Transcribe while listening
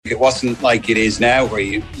It wasn't like it is now where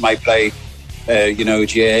you might play,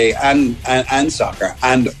 GAA and soccer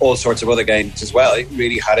and all sorts of other games as well. It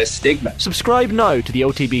really had a stigma. Subscribe now to the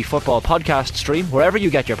OTB Football Podcast stream wherever you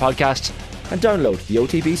get your podcasts and download the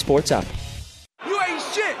OTB Sports app. You ain't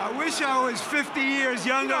shit! I wish I was 50 years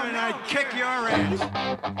younger and I'd kick your ass.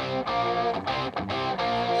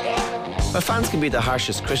 Well, fans can be the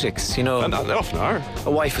harshest critics, you know. And they often are. A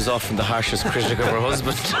wife is often the harshest critic of her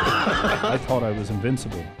husband. I thought I was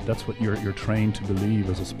invincible. That's what you're trained to believe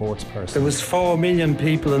as a sports person. There was 4 million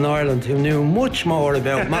people in Ireland who knew much more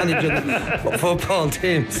about managing football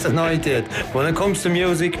teams than I did. When it comes to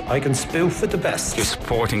music, I can spoof with the best. Your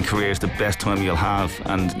sporting career is the best time you'll have,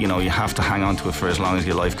 and you have to hang on to it for as long as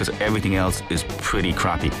you like, because everything else is pretty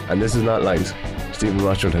crappy. And this is not lies. Stephen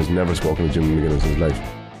Rothschild has never spoken to Jim McGuinness in his life.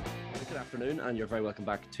 And you're very welcome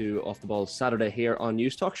back to Off the Ball Saturday here on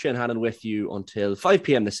News Talk. Shane Hannon with you until 5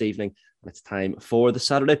 p.m. this evening. And it's time for the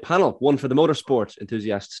Saturday panel, one for the motorsport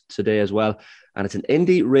enthusiasts today as well. And it's an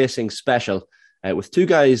Indy Racing special with two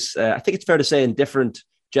guys, I think it's fair to say, in different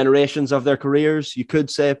generations of their careers, you could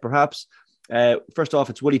say, perhaps. First off,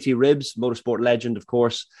 it's Willy T Ribbs, motorsport legend, of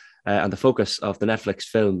course, and the focus of the Netflix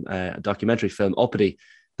film, documentary film, Uppity,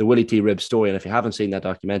 the Willy T Ribbs story. And if you haven't seen that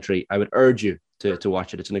documentary, I would urge you to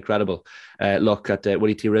watch it. It's an incredible look at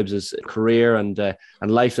Willy T Ribbs' career and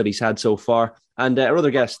life that he's had so far. And our other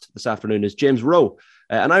guest this afternoon is James Rowe,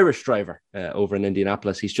 an Irish driver over in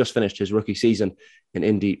Indianapolis. He's just finished his rookie season in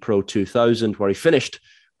Indy Pro 2000, where he finished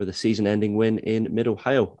with a season-ending win in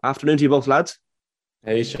Mid-Ohio. Afternoon to you both, lads.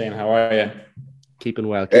 Hey, Shane, how are you? Keeping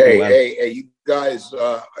well. Hey, you guys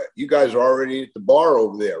are already at the bar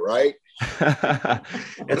over there, right?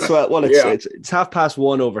 It's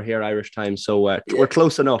 1:30 over here Irish time, so we're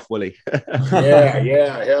close enough, Willie.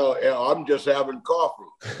 Hell, I'm just having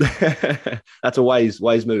coffee. That's a wise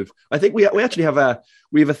move. I think we actually have a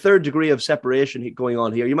third degree of separation going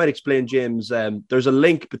on here. You might explain, James. There's a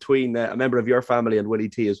link between a member of your family and Willy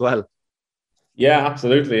T as well. Yeah,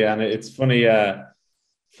 absolutely, and it's funny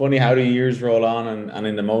how the years roll on, and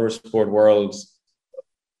in the motorsport world,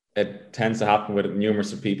 it tends to happen with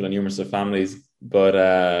numerous of people and numerous of families.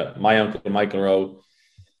 But my uncle Michael Rowe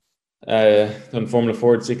done Formula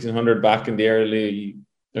Ford 1600 back in the late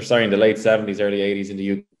 70s, early 80s in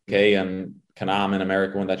the UK, and Can-Am in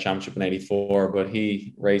America won that championship in 84. But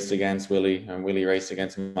he raced against Willy, and Willy raced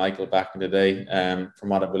against Michael back in the day. From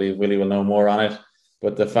what I believe, Willy will know more on it.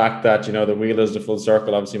 But the fact that, the wheel is the full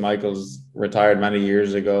circle, obviously Michael's retired many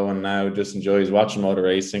years ago and now just enjoys watching motor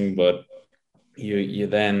racing. But you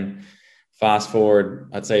then fast forward,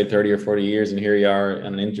 I'd say 30 or 40 years, and here you are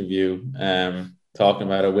in an interview talking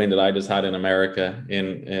about a win that I just had in America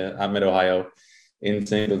at Mid-Ohio in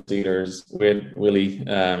single seaters with Willy,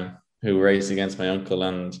 who raced against my uncle.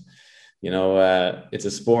 And it's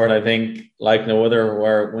a sport, I think, like no other,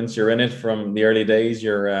 where once you're in it from the early days,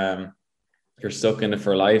 you're stuck in it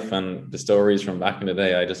for life. And the stories from back in the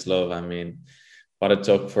day, I just love. I mean, what it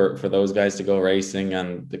took for those guys to go racing,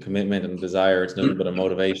 and the commitment and desire, it's nothing but a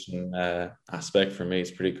motivation aspect for me.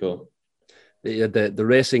 It's pretty cool. The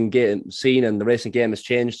racing game scene and the racing game has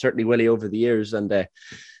changed, certainly, Willy, over the years. And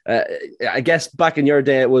I guess back in your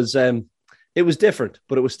day, it was different,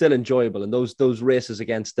 but it was still enjoyable. And those races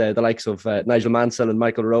against the likes of Nigel Mansell and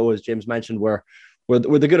Michael Rowe, as James mentioned, were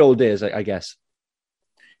the good old days, I guess.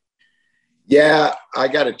 Yeah, I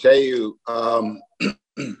got to tell you,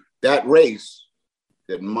 that race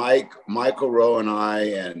that Michael Rowe and I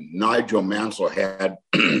and Nigel Mansell had,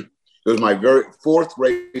 it was my very fourth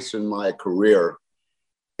race in my career.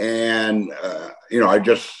 And, I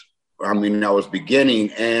was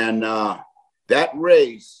beginning. And that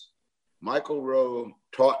race, Michael Rowe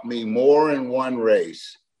taught me more in one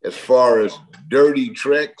race as far as dirty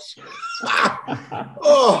tricks.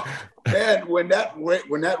 Oh, man, when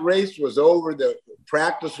that race was over, the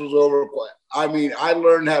practice was over. I mean, I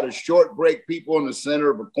learned how to short break people in the center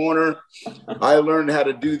of a corner. I learned how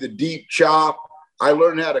to do the deep chop. I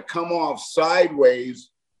learned how to come off sideways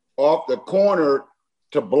off the corner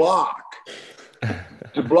to block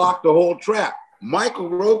the whole track. Michael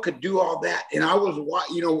Rowe could do all that. And I was,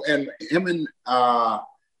 and him and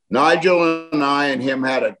Nigel and I and him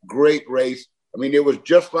had a great race. I mean, it was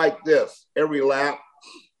just like this every lap.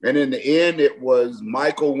 And in the end, it was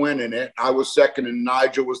Michael winning it. I was second and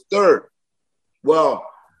Nigel was third. Well,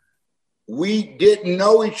 we didn't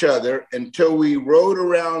know each other until we rode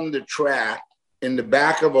around the track in the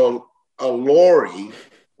back of a lorry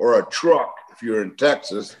or a truck, if you're in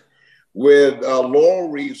Texas, with laurel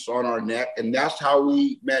wreaths on our neck. And that's how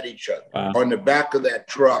we met each other, on the back of that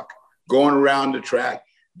truck, going around the track.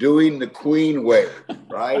 doing the Queen wave,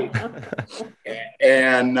 right?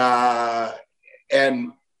 and I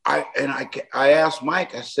asked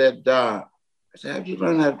Mike. I said, how'd you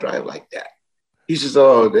learn how to drive like that? He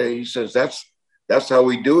says, that's how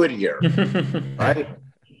we do it here, right?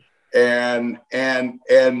 And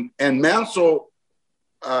Mansell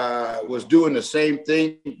was doing the same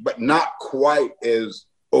thing, but not quite as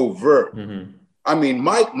overt. Mm-hmm. I mean,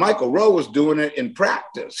 Michael Rowe was doing it in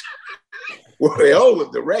practice. Well,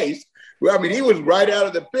 with the race, well, I mean, he was right out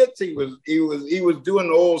of the pits. He was doing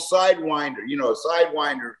the old sidewinder. You know, a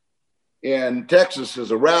sidewinder in Texas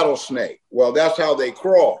is a rattlesnake. Well, that's how they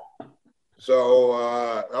crawl.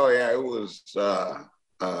 So,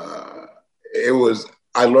 it was.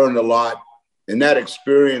 I learned a lot, and that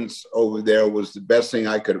experience over there was the best thing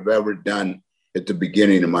I could have ever done at the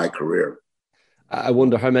beginning of my career. I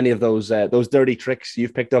wonder how many of those dirty tricks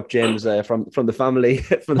you've picked up, James, from the family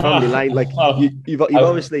line. Like you've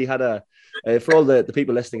obviously had for all the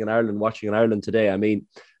people listening in Ireland, watching in Ireland today. I mean,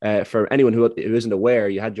 for anyone who isn't aware,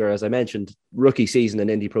 you had your, as I mentioned, rookie season in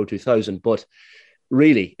Indy Pro 2000, but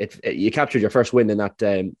really, you captured your first win in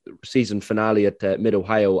that season finale at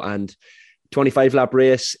Mid-Ohio, and 25-lap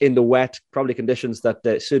race in the wet, probably conditions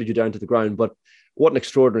that suited you down to the ground. But what an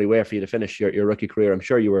extraordinary way for you to finish your rookie career. I'm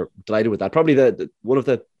sure you were delighted with that. Probably the one of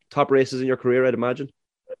the top races in your career, I'd imagine.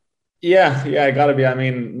 Yeah, it got to be. I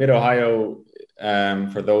mean, Mid-Ohio,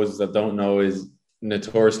 for those that don't know, is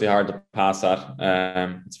notoriously hard to pass at.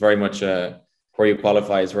 It's very much where you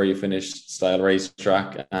qualify is where you finish style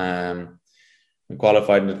racetrack.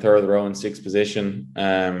 Qualified in the third row in sixth position.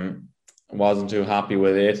 Wasn't too happy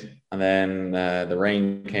with it. And then the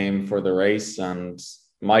rain came for the race, and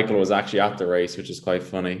Michael was actually at the race, which is quite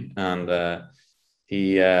funny. And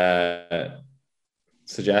he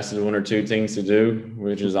suggested one or two things to do,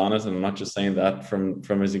 which is honest. And I'm not just saying that from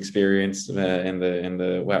his experience in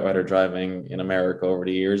the wet weather driving in America over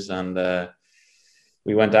the years. And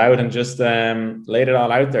we went out and just laid it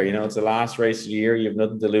all out there. You know, it's the last race of the year. You have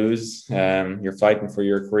nothing to lose. You're fighting for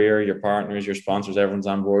your career, your partners, your sponsors, everyone's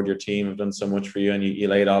on board. Your team have done so much for you, and you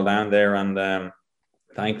lay it all down there. And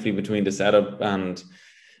thankfully, between the setup and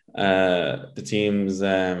the team's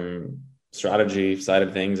strategy side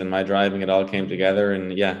of things and my driving, it all came together.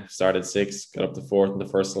 And started sixth, got up to fourth in the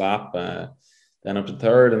first lap, then up to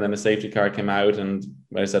third, and then the safety car came out, and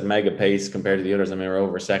when I said mega pace compared to the others, I mean, we're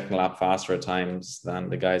over a second lap faster at times than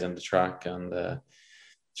the guys on the track, and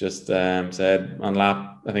just said on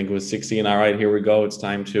lap, I think it was 16, all right, here we go, it's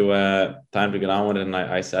time to get on with it. And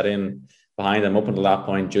I sat in behind them up on the lap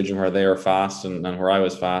point, judging where they were fast and where I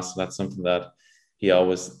was fast. And that's something that he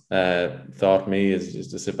always taught me is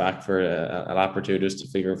to sit back for a lap or two just to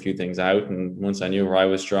figure a few things out. And once I knew where I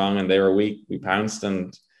was strong and they were weak, we pounced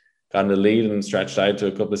and got in the lead and stretched out to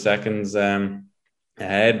a couple of seconds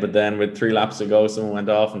ahead. But then with 3 laps to go, someone went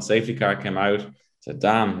off and safety car came out. I said,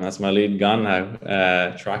 damn, that's my lead gone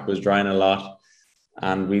now. Track was drying a lot,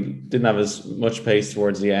 and we didn't have as much pace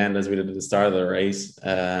towards the end as we did at the start of the race,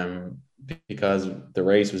 because the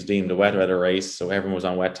race was deemed a wet weather race, so everyone was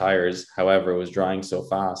on wet tires. However, it was drying so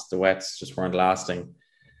fast, the wets just weren't lasting.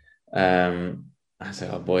 I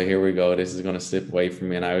said, oh boy, here we go, this is going to slip away from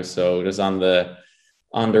me now. So just on the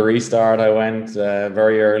restart, I went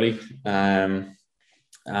very early and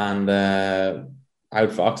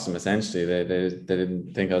outfoxed them essentially. They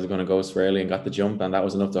didn't think I was going to go so early and got the jump, and that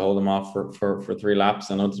was enough to hold them off for 3 laps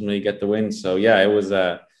and ultimately get the win. So it was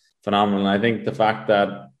phenomenal. And I think the fact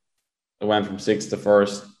that I went from 6th to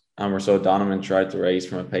 1st and we're so dominant throughout the race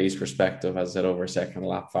from a pace perspective, as I said, over a second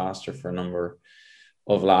lap faster for a number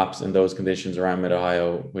of laps in those conditions around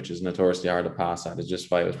Mid-Ohio, which is notoriously hard to pass at, is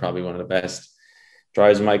just why it was probably one of the best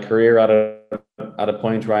drives in my career at a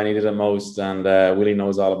point where I needed it most. And Willy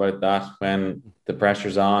knows all about that. When the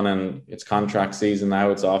pressure's on and it's contract season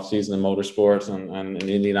now, it's off season in motorsport and in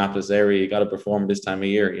the Indianapolis area, you got to perform this time of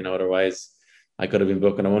year, otherwise I could have been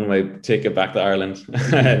booking a one-way ticket back to Ireland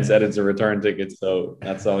and said it's a return ticket. So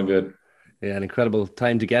that's all good. Yeah, an incredible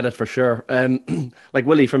time to get it for sure. Like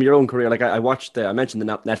Willy, from your own career, like I watched, I mentioned the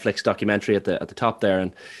Netflix documentary at the top there,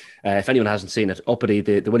 and if anyone hasn't seen it, Uppity,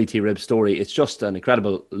 the Willy T Ribbs story, it's just an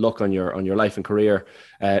incredible look on your life and career.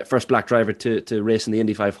 First black driver to race in the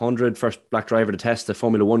Indy 500, first black driver to test the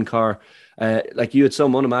Formula One car. Like you had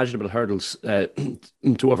some unimaginable hurdles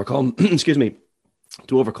to overcome. Excuse me,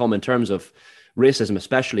 to overcome in terms of racism,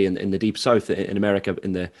 especially in the deep south in America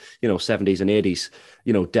in the 70s and 80s.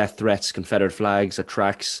 Death threats, Confederate flags at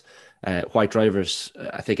tracks, white drivers,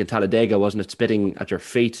 I think in Talladega, wasn't it, spitting at your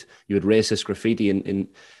feet? You had racist graffiti in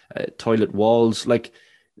toilet walls. Like,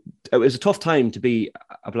 it was a tough time to be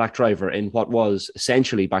a black driver in what was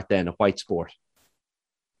essentially back then a white sport.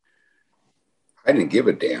 I didn't give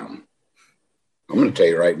a damn. I'm going to tell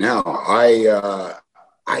you right now, I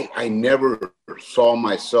never saw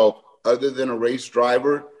myself other than a race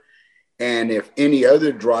driver. And if any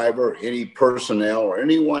other driver, any personnel, or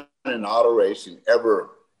anyone in auto racing ever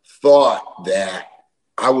thought that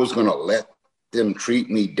I was going to let them treat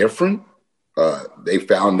me different, they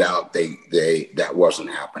found out that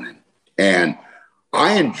wasn't happening. And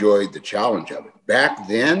I enjoyed the challenge of it. Back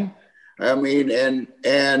then, I mean,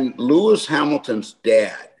 and Lewis Hamilton's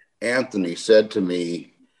dad, Anthony, said to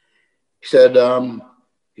me, he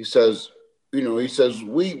says,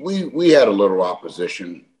 we had a little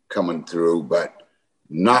opposition coming through, but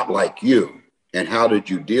not like you. And how did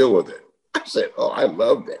you deal with it? I said, oh, I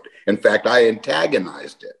loved it. In fact, I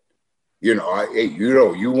antagonized it. You want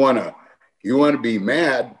to be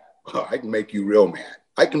mad? Well, I can make you real mad.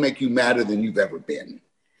 I can make you madder than you've ever been.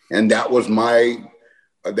 And that was my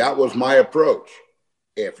approach.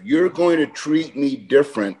 If you're going to treat me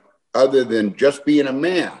different other than just being a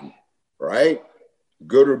man, right,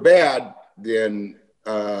 good or bad, then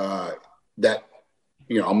I'm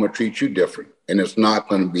going to treat you different. And it's not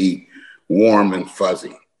going to be warm and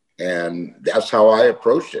fuzzy. And that's how I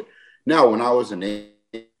approached it. Now, when I was in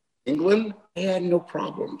England, I had no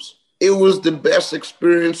problems. It was the best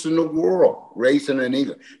experience in the world, racing in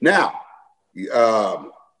England. Now,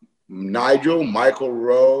 Nigel, Michael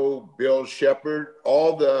Rowe, Bill Shepard,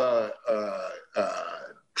 all the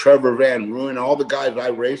Trevor Van Rooyen, all the guys I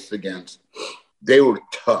raced against, they were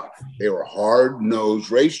tough. They were hard-nosed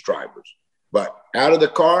race drivers. But out of the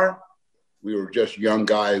car, we were just young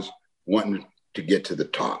guys wanting to get to the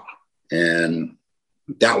top. And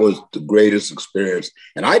that was the greatest experience.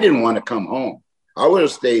 And I didn't want to come home. I would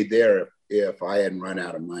have stayed there if I hadn't run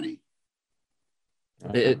out of money.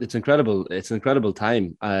 It's incredible. It's an incredible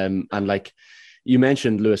time. And like you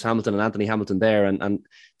mentioned Lewis Hamilton and Anthony Hamilton there, and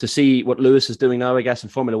to see what Lewis is doing now, I guess, in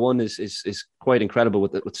Formula One is quite incredible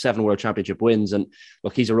with 7 World Championship wins. And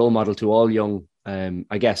look, he's a role model to all young,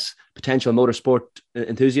 I guess, potential motorsport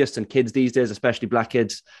enthusiasts and kids these days, especially black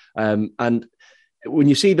kids. And when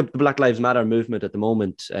you see the Black Lives Matter movement at the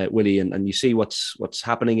moment, Willie, and you see what's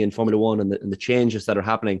happening in Formula One and the changes that are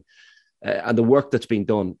happening and the work that's being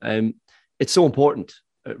done, it's so important,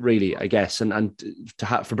 really, I guess, and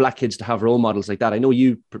for black kids to have role models like that. I know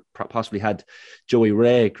you possibly had Joey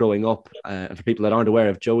Ray growing up, and for people that aren't aware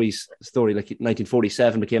of Joey's story, like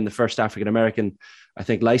 1947 became the first African-American, I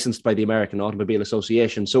think, licensed by the American Automobile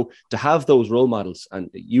Association. So to have those role models,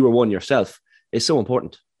 and you were one yourself, is so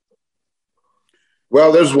important.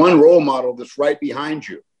 Well, there's one role model that's right behind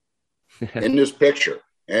you in this picture,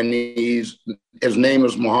 and his name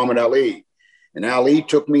is Muhammad Ali. And Ali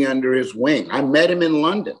took me under his wing. I met him in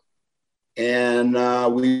London, and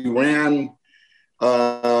we ran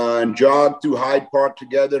and jogged through Hyde Park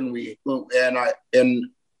together. And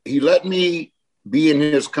he let me be in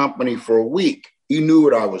his company for a week. He knew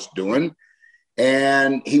what I was doing,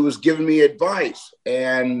 and he was giving me advice.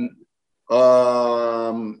 And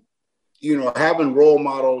having role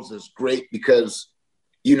models is great because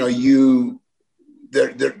there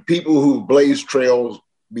are people who blaze trails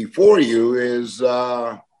before you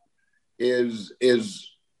is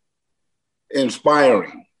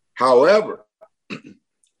inspiring. However,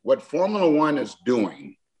 what Formula One is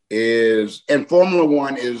doing and Formula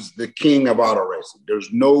One is the king of auto racing.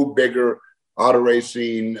 There's no bigger auto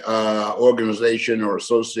racing organization or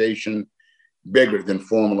association bigger than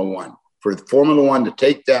Formula One. For Formula One to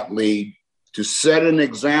take that lead, to set an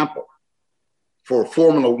example, for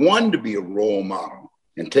Formula One to be a role model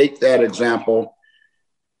and take that example,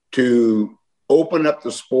 to open up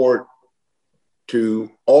the sport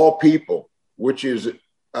to all people, which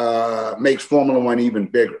makes Formula One even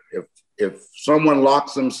bigger. If someone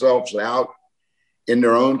locks themselves out in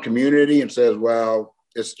their own community and says, well,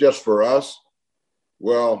 it's just for us,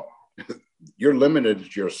 well, you're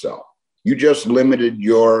limited to yourself. You just limited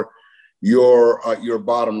your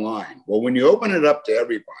bottom line. Well, when you open it up to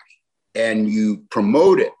everybody and you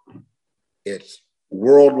promote it, it's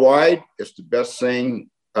worldwide. It's the best thing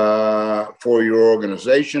for your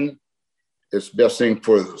organization. It's the best thing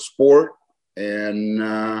for the sport, and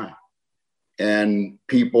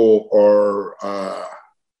people are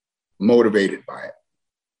motivated by it.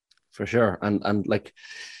 For sure, and like,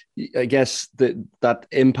 I guess that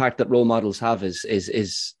impact that role models have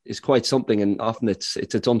is quite something, and often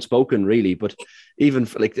it's unspoken, really. But even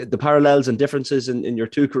like the parallels and differences in your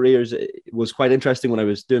two careers, it was quite interesting when I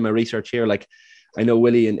was doing my research here. Like, I know,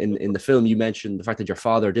 Willie, in the film you mentioned the fact that your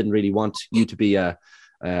father didn't really want you to be a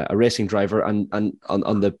racing driver, and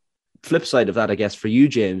on the flip side of that, I guess for you,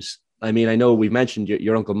 James, I mean, I know we've mentioned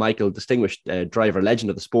your uncle Michael, distinguished driver, legend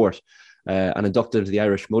of the sport. and inducted into the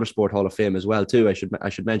Irish Motorsport Hall of Fame as well too. I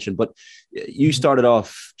should mention. But you started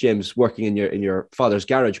off, James, working in your father's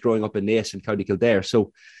garage, growing up in Naas in County Kildare.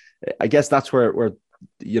 So I guess that's where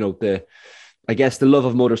the love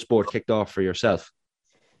of motorsport kicked off for yourself.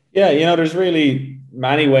 Yeah, there's really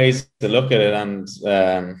many ways to look at it, and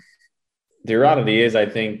the reality is, I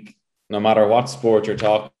think, no matter what sport you're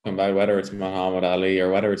talking about, whether it's Muhammad Ali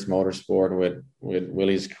or whether it's motorsport with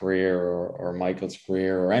Willy's career or Michael's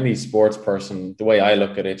career or any sports person, the way I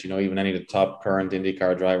look at it, even any of the top current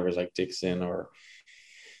IndyCar drivers like Dixon or,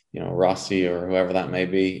 Rossi or whoever that may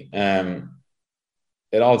be,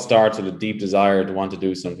 it all starts with a deep desire to want to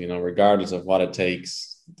do something, regardless of what it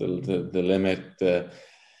takes, the limit, the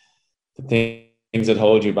things that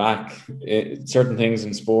hold you back. Certain things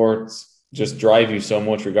in sports just drive you so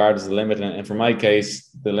much regardless of the limit. And for my case,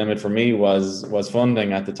 the limit for me was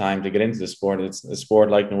funding at the time to get into the sport. It's a sport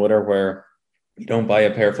like no other where you don't buy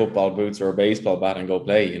a pair of football boots or a baseball bat and go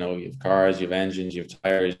play. You have cars, you have engines, you have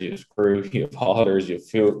tires, you have crew, you have haulers, you have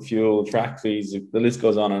fuel, track fees. The list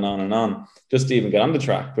goes on and on and on. Just to even get on the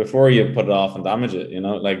track before you put it off and damage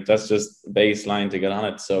it, that's just baseline to get on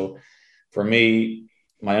it. So for me,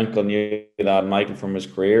 my uncle knew that Michael from his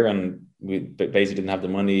career, and we basically didn't have the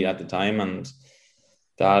money at the time, and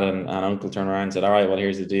Dad and uncle turned around and said, all right, well,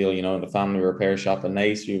 here's the deal, the family repair shop in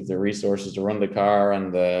Naas, you have the resources to run the car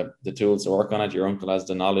and the tools to work on it. Your uncle has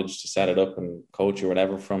the knowledge to set it up and coach or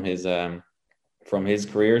whatever from his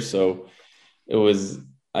career. So it was,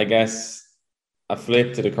 I guess, a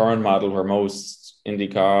flip to the current model where most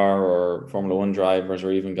IndyCar or Formula One drivers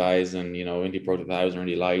or even guys in, Indy Pro 2000 or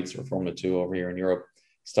Indy Lights or Formula 2 over here in Europe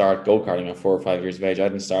start go-karting at 4 or 5 years of age. I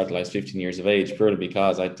didn't start till I was 15 years of age, purely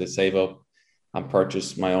because I had to save up and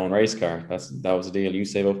purchase my own race car. That was the deal. You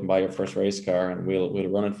save up and buy your first race car and we'll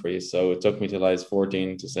run it for you. So it took me till I was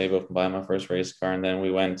 14 to save up and buy my first race car. And then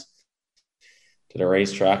we went to the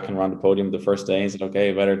racetrack and ran the podium the first day and said,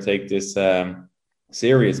 okay, I better take this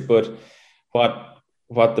serious. But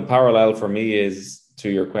what the parallel for me is to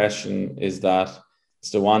your question is that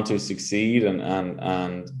it's to want to succeed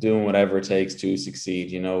and doing whatever it takes to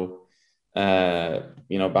succeed,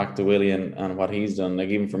 back to Willy and what he's done. Like,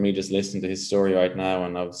 even for me, just listening to his story right now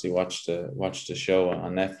and obviously watch the show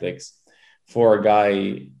on Netflix, for a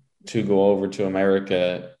guy to go over to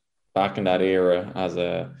America back in that era as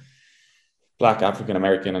a Black African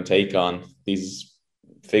American and take on these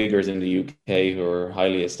figures in the UK who are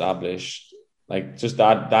highly established, like just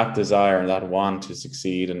that desire and that want to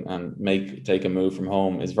succeed and take a move from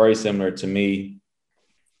home is very similar to me,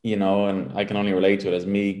 and I can only relate to it as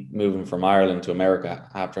me moving from Ireland to America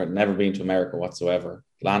after I'd never been to America whatsoever.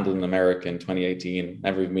 Landed in America in 2018,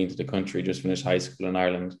 never even been to the country, just finished high school in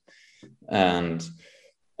Ireland and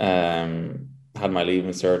had my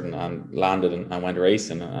leaving cert and landed and went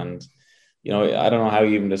racing. And, I don't know how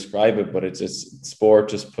you even describe it, but it's just sport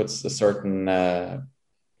just puts a certain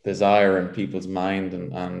desire in people's mind,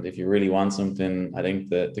 and if you really want something, I think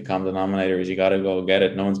the common denominator is you got to go get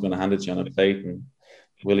it. No one's going to hand it to you on a plate, and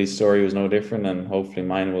Willy's story was no different, and hopefully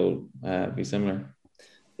mine will be similar.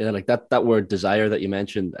 Yeah, like that word desire that you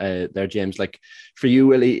mentioned there, James, like for you,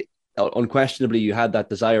 Willy, unquestionably you had that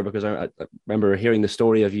desire, because I remember hearing the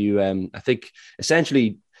story of you, I think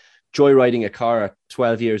essentially joyriding a car at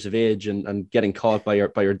 12 years of age and getting caught by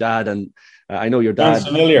your dad. And I know your dad. Sounds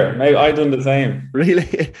familiar. Maybe I done the same.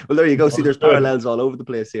 Really? Well, there you go. See, there's parallels all over the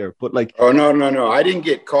place here. But like, oh no, I didn't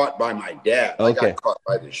get caught by my dad. Okay. I got caught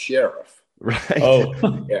by the sheriff. Right. Oh,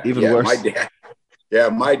 even worse.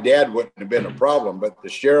 My dad wouldn't have been a problem, but the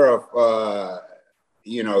sheriff,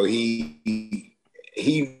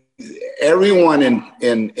 everyone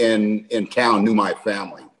in town knew my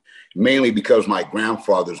family, mainly because my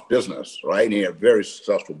grandfather's business, right? And he had a very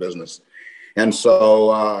successful business. And so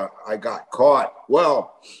I got caught.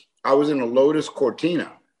 Well, I was in a Lotus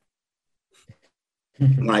Cortina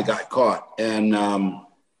when I got caught, and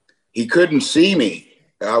he couldn't see me.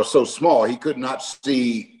 I was so small, he could not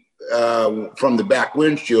see from the back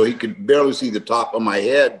windshield. He could barely see the top of my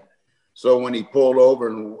head. So when he pulled over,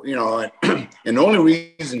 and and the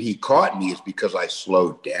only reason he caught me is because I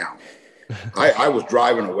slowed down. I was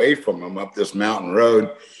driving away from him up this mountain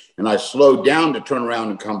road, and I slowed down to turn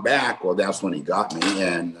around and come back. Well, that's when he got me.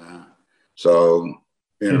 And so,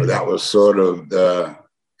 that was sort of the,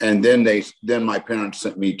 and then my parents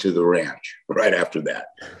sent me to the ranch right after that.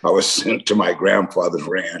 I was sent to my grandfather's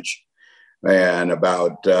ranch, and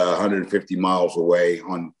about 150 miles away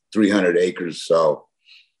on 300 acres. So,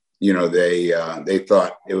 they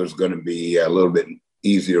thought it was going to be a little bit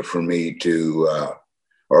easier for me to,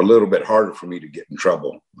 or a little bit harder for me to get in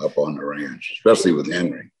trouble up on the ranch, especially with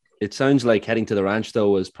Henry. It sounds like heading to the ranch,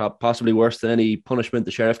 though, was possibly worse than any punishment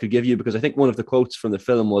the sheriff could give you, because I think one of the quotes from the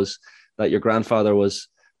film was that your grandfather was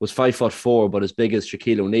 5'4", but as big as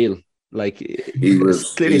Shaquille O'Neal. Like, he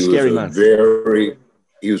was clearly a scary man.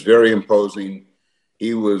 He was very imposing.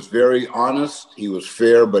 He was very honest. He was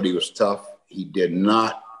fair, but he was tough. He did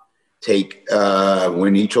not take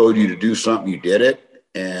when he told you to do something, you did it,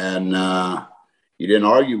 and you didn't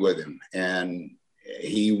argue with him. And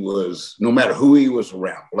he was, no matter who he was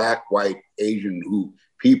around, black, white, Asian, who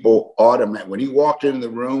people when he walked into the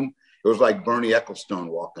room, it was like Bernie Ecclestone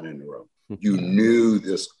walking in the room. You knew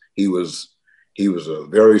this. He was a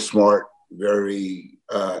very smart, very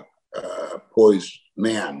poised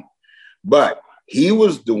man. But he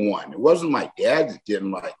was the one. It wasn't my dad that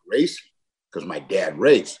didn't like racing, because my dad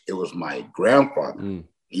raced. It was my grandfather.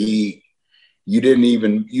 You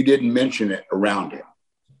didn't mention it around him.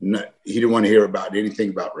 No, he didn't want to hear about anything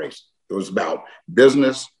about racing. It was about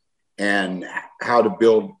business and how to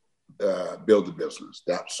build the business.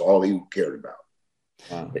 That's all he cared about.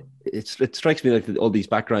 Wow. It strikes me like all these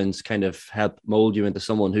backgrounds kind of help mold you into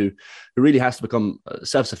someone who really has to become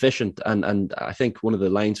self-sufficient. And I think one of the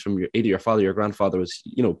lines from either your father or your grandfather was,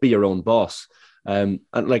 be your own boss. And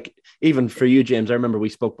like, even for you, James, I remember we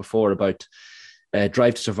spoke before about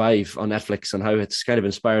Drive to Survive on Netflix and how it's kind of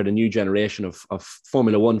inspired a new generation of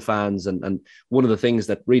Formula One fans. And one of the things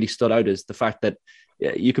that really stood out is the fact that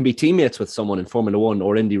you can be teammates with someone in Formula One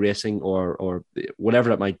or Indy Racing or whatever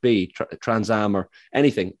it might be, Trans Am or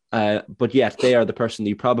anything, but yet they are the person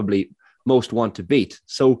you probably most want to beat.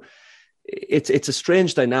 So it's a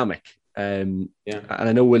strange dynamic. And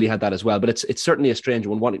I know Willy had that as well, but it's certainly a strange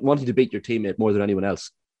one, wanting to beat your teammate more than anyone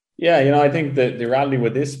else. Yeah, I think that the reality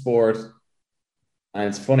with this sport, and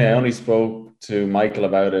it's funny, I only spoke to Michael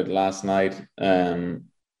about it last night,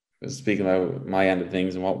 speaking about my end of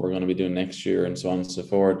things and what we're going to be doing next year and so on and so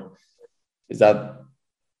forth, is that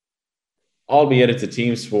albeit it's a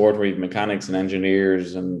team sport where you have mechanics and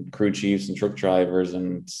engineers and crew chiefs and truck drivers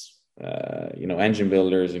and engine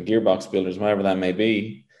builders and gearbox builders, whatever that may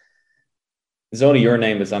be, it's only your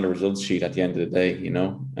name that's on the results sheet at the end of the day,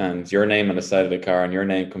 and your name on the side of the car and your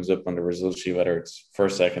name comes up on the results sheet, whether it's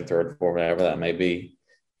first, second, third, fourth, whatever that may be,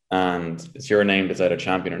 and it's your name that's either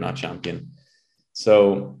champion or not champion.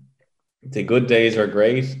 So the good days are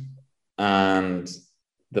great and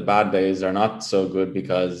the bad days are not so good,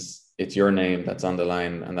 because it's your name that's on the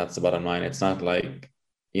line and that's the bottom line. It's not like,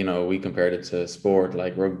 we compared it to sport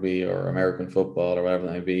like rugby or American football or whatever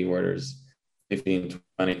that may be, where there's 15,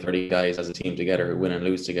 20, 30 guys as a team together who win and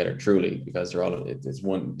lose together, truly, because they're all, it's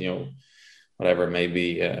one, whatever it may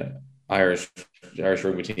be, Irish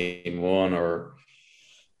rugby team won, or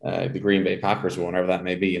the Green Bay Packers won, whatever that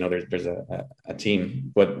may be. There's a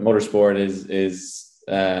team, but motorsport is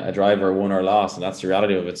a driver won or lost, and that's the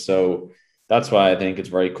reality of it. So that's why I think it's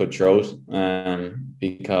very cutthroat,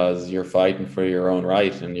 because you're fighting for your own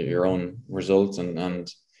right and your own results, and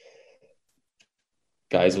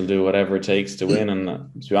guys will do whatever it takes to win. And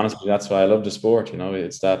to be honest with you, that's why I love the sport.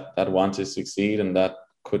 It's that want to succeed and that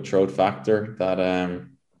cutthroat factor that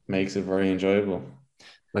makes it very enjoyable.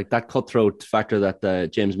 Like that cutthroat factor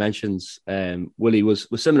that James mentions, Willy, was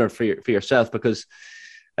similar for yourself, because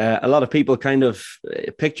a lot of people kind of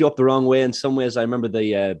picked you up the wrong way in some ways. I remember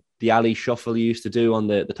the alley shuffle you used to do on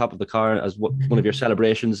the top of the car as one of your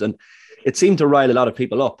celebrations, and it seemed to rile a lot of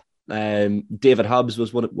people up. David Hobbs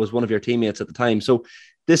was one of your teammates at the time. So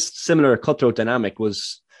this similar cutthroat dynamic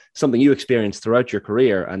was something you experienced throughout your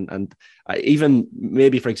career, and even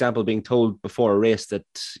maybe, for example, being told before a race that,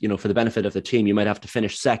 for the benefit of the team, you might have to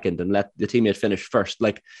finish second and let the teammate finish first.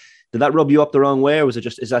 Like, did that rub you up the wrong way, or is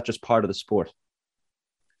that just part of the sport?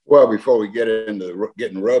 Well, before we get into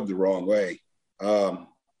getting rubbed the wrong way,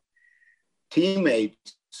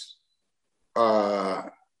 teammates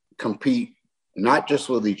compete not just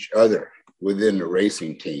with each other within the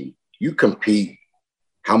racing team. You compete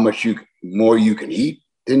how much more you can eat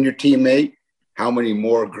than your teammate, how many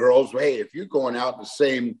more girls. Hey, if you're going out the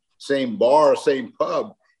same bar, same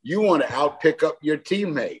pub, you want to pick up your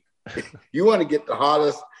teammate. You want to get the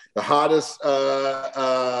hottest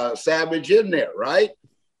savage in there, right?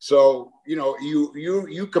 So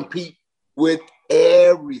you compete with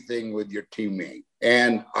everything with your teammate,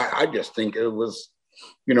 and I just think it was,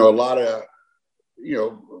 a lot of,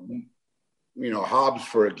 Hobbs,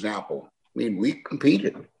 for example. I mean, we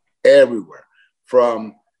competed everywhere,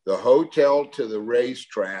 from the hotel to the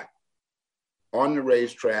racetrack. On the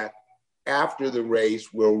racetrack, after the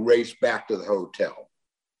race, we'll race back to the hotel.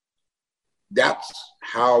 That's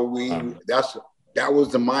how that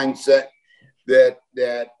was the mindset that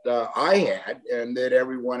I had, and that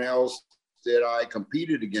everyone else that I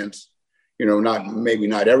competed against, maybe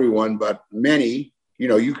not everyone, but many,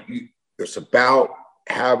 it's about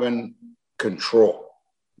having control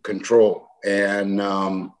and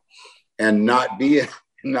not being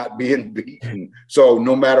beaten. So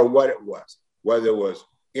no matter what it was, whether it was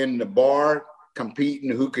in the bar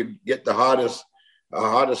competing who could get the hottest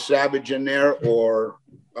savage in there, or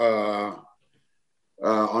on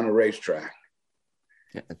a racetrack.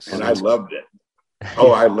 Yeah, and I loved it.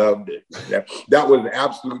 Oh, I loved it. That was an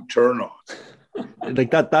absolute turn on.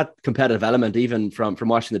 Like that competitive element, even from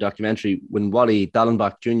watching the documentary, when Wally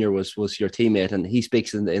Dallenbach Jr. was your teammate, and he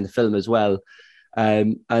speaks in the film as well.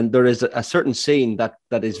 And there is a certain scene that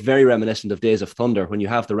is very reminiscent of Days of Thunder, when you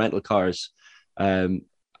have the rental cars.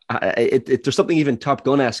 There's something even Top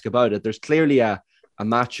Gun-esque about it. There's clearly a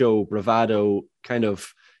macho, bravado kind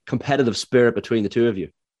of competitive spirit between the two of you.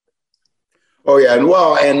 Oh yeah, and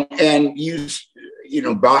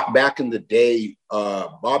back in the day,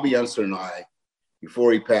 Bobby Unser and I,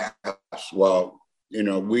 before he passed,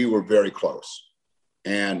 we were very close,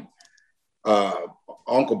 and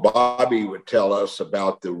Uncle Bobby would tell us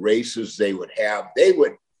about the races they would have. They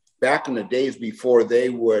would, back in the days before, they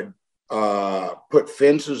would put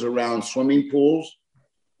fences around swimming pools.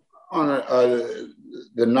 On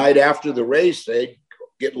the night after the race, they'd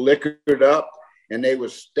get liquored up, and they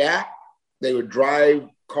would stack. They would drive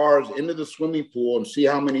cars into the swimming pool and see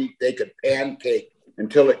how many they could pancake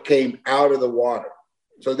until it came out of the water.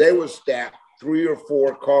 So they would stack 3 or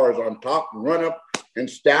 4 cars on top, run up and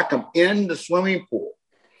stack them in the swimming pool.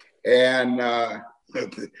 And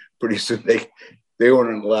pretty soon they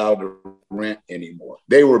weren't allowed to rent anymore.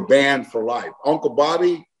 They were banned for life. Uncle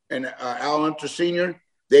Bobby and Al Hunter Sr.,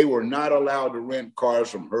 they were not allowed to rent cars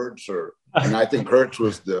from Hertz, and I think Hertz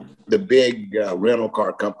was the big rental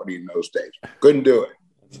car company in those days. Couldn't do it.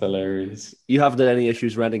 It's hilarious. You haven't had any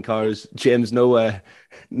issues renting cars, James? No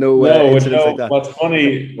incidents like that.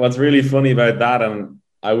 What's really funny about that, and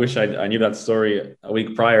I wish I knew that story a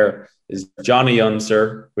week prior, is Johnny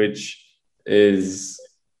Unser, which is,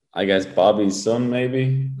 I guess, Bobby's son,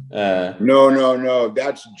 maybe. No.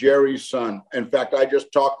 That's Jerry's son. In fact, I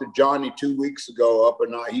just talked to Johnny 2 weeks ago.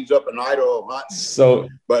 He's up in Idaho hunting. So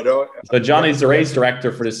Johnny's the race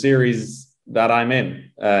director for the series that I'm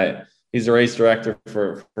in. He's the race director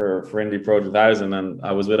for Indy Pro 2000, and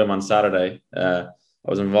I was with him on Saturday. I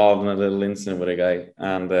was involved in a little incident with a guy,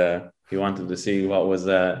 and he wanted to see what was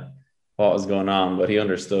going on, but he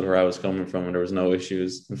understood where I was coming from, and there was no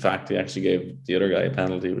issues. In fact, he actually gave the other guy a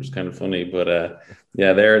penalty, which is kind of funny. But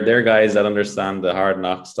they're guys that understand the hard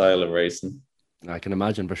knock style of racing. I can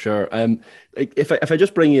imagine, for sure. If I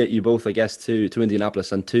just bring you both, I guess, to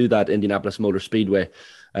Indianapolis and to that Indianapolis Motor Speedway,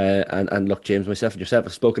 and look, James, myself and yourself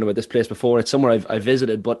have spoken about this place before. It's somewhere I've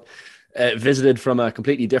visited, but visited from a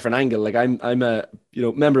completely different angle. Like I'm a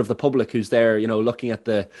member of the public who's there, looking at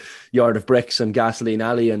the yard of bricks and Gasoline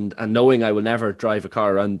Alley, and knowing I will never drive a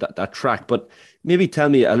car around that track. But maybe tell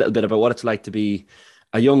me a little bit about what it's like to be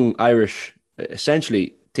a young Irish,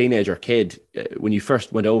 essentially teenager kid, when you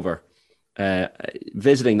first went over,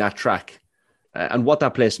 visiting that track, and what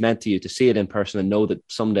that place meant to you, to see it in person and know that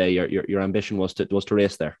someday your ambition was to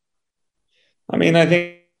race there. I mean, I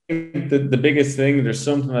think the biggest thing, there's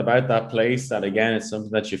something about that place that, again, it's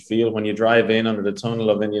something that you feel when you drive in under the tunnel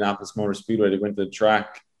of Indianapolis Motor Speedway to go into the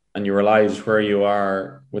track, and you realize where you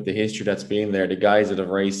are with the history that's been there, the guys that have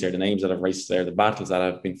raced there, the names that have raced there, the battles that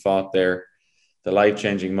have been fought there, the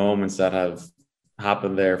life-changing moments that have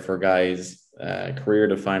happened there for guys,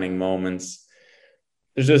 career-defining moments.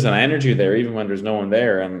 There's just an energy there, even when there's no one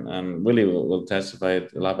there, and Willy will testify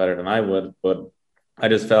it a lot better than I would, but I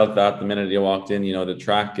just felt that the minute you walked in, the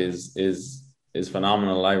track is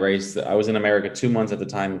phenomenal. I was in America 2 months at the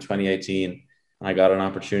time in 2018, and I got an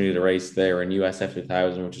opportunity to race there in USF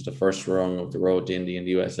 2000, which is the first rung of the road to Indy in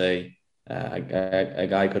the USA. A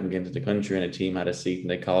guy couldn't get into the country, and a team had a seat, and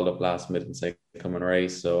they called up last minute and said, come and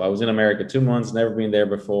race. So I was in America 2 months, never been there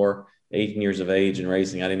before, 18 years of age, and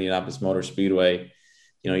racing at Indianapolis Motor Speedway.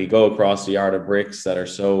 You go across the yard of bricks that are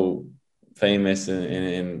so famous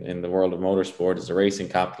in the world of motorsport. It's the racing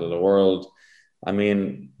capital of the world. I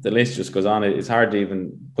mean, the list just goes on. It's hard to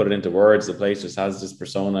even put it into words. The place just has this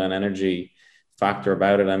persona and energy factor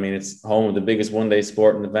about it. I mean, it's home of the biggest one-day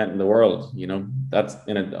sporting event in the world. That's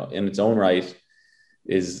in its own right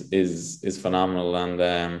is phenomenal.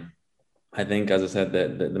 And I think, as I said,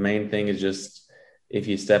 the main thing is just, if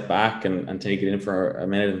you step back and take it in for a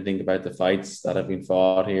minute and think about the fights that have been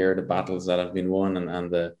fought here, the battles that have been won,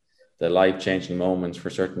 and the life-changing moments for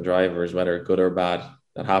certain drivers, whether good or bad,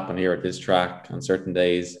 that happen here at this track on certain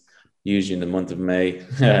days, usually in the month of May,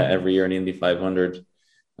 every year in the Indy 500.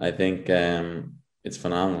 I think it's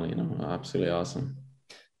phenomenal. You know, absolutely awesome.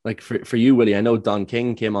 Like for you, Willie, I know Don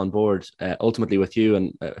King came on board ultimately with you,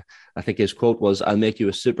 and I think his quote was, "I'll make you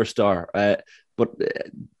a superstar." But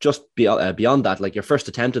just beyond that, like your first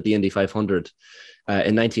attempt at the Indy 500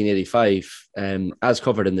 in 1985, as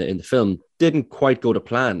covered in the film, didn't quite go to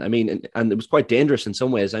plan. I mean, and it was quite dangerous in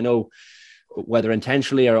some ways. I know, whether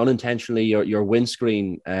intentionally or unintentionally, your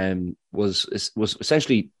windscreen was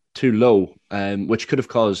essentially too low, which could have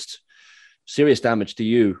caused serious damage to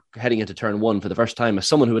you heading into turn one for the first time. As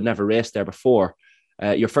someone who had never raced there before,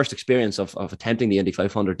 your first experience of attempting the Indy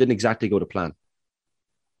 500 didn't exactly go to plan.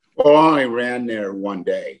 Well, I only ran there one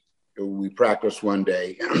day. We practiced one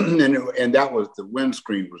day, and that was, the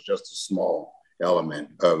windscreen was just a small element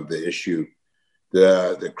of the issue.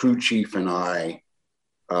 The crew chief and I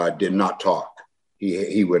did not talk.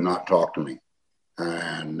 He would not talk to me,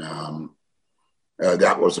 and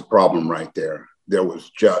that was a problem right there. There was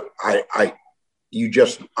just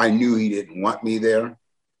I knew he didn't want me there,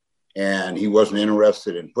 and he wasn't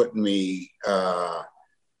interested in putting me. There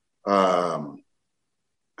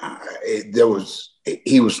was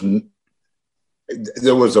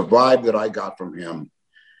a vibe that I got from him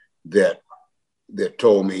that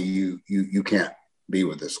told me you can't be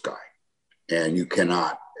with this guy, and you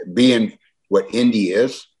cannot be in what Indy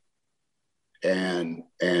is. And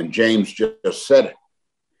James just said it.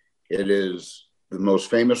 It is the most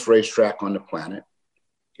famous racetrack on the planet.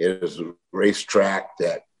 It is a racetrack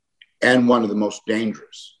and one of the most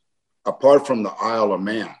dangerous, apart from the Isle of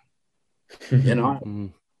Man. You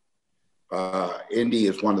know, Indy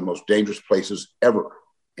is one of the most dangerous places ever,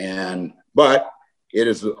 but it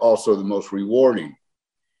is also the most rewarding.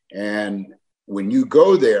 And when you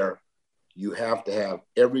go there, you have to have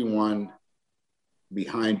everyone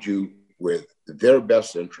behind you with their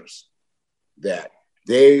best interests, that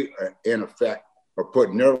they are, in effect, are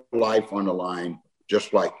putting their life on the line,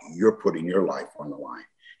 just like you're putting your life on the line.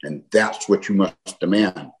 And that's what you must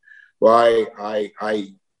demand. Well,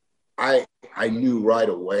 I knew right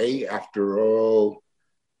away after,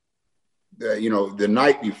 the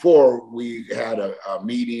night before, we had a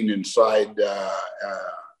meeting inside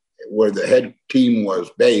where the head team was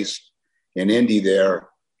based in Indy there.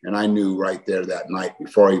 And I knew right there that night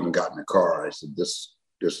before I even got in the car, I said, this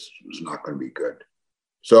is not going to be good.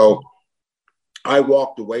 So I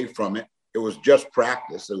walked away from it. It was just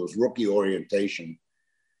practice. It was rookie orientation.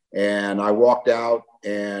 And I walked out,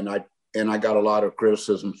 and I got a lot of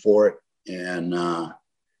criticism for it. And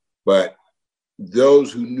but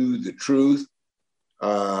those who knew the truth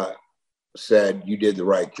said you did the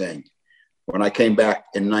right thing. When I came back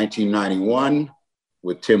in 1991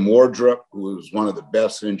 with Tim Wardrop, who was one of the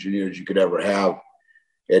best engineers you could ever have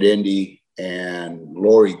at Indy, and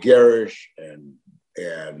Laurie Garish and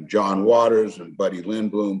John Waters and Buddy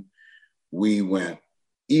Lindblom, we went,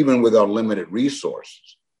 even with our limited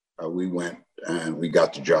resources, we went and we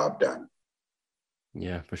got the job done.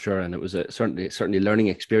 Yeah, for sure. And it was certainly learning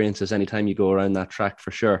experiences anytime you go around that track,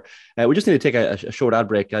 for sure. We just need to take a short ad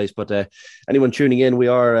break, guys. But anyone tuning in, we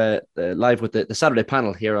are live with the Saturday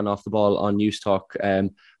panel here on Off the Ball on News Talk.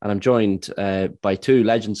 And I'm joined by two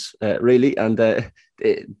legends, really. And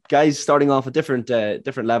guys starting off at different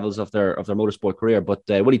levels of their motorsport career. But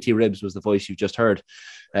Willy T Ribbs was the voice you've just heard.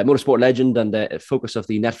 Motorsport legend and focus of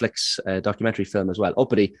the Netflix documentary film as well,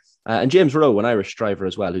 Uppity. And James Rowe, an Irish driver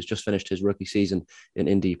as well, who's just finished his rookie season in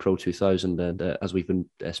Indy Pro 2000. And as we've been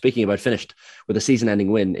speaking about, finished with a season-ending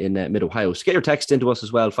win in Mid-Ohio. So get your text into us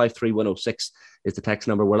as well. 53106 is the text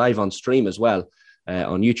number. We're live on stream as well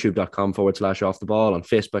on youtube.com/off the ball, on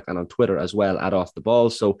Facebook and on Twitter as well @off the ball.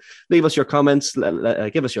 So leave us your comments,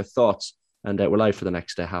 give us your thoughts. And we're live for the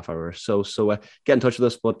next half hour or so. So get in touch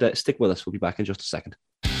with us, but stick with us. We'll be back in just a second.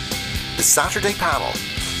 The Saturday panel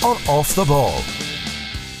on Off the Ball.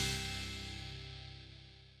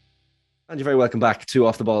 And you're very welcome back to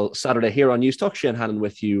Off the Ball Saturday here on News Talk. Shane Hannon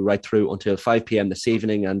with you right through until 5 p.m. this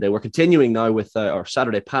evening. And we're continuing now with our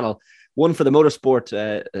Saturday panel. One for the motorsport,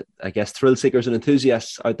 I guess, thrill seekers and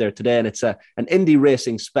enthusiasts out there today. And it's an Indy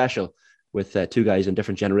Racing special with two guys in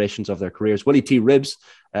different generations of their careers. Willy T Ribbs,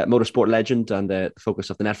 motorsport legend, and the focus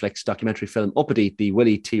of the Netflix documentary film Uppity, the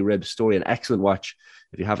Willy T Ribbs story. An excellent watch.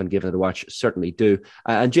 If you haven't given it a watch, certainly do.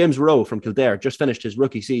 And James Rowe from Kildare just finished his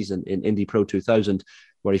rookie season in Indy Pro 2000,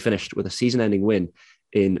 where he finished with a season-ending win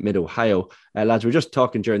in Mid-Ohio. Lads, we were just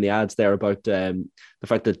talking during the ads there about the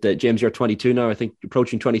fact that James, you're 22 now, I think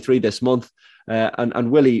approaching 23 this month.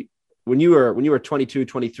 And Willy, when you were 22,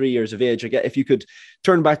 23 years of age, if you could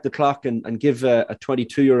turn back the clock and give a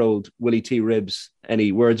 22-year-old Willy T Ribbs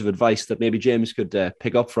any words of advice that maybe James could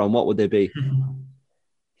pick up from, what would they be?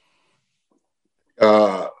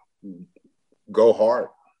 Go hard.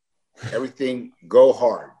 Everything, go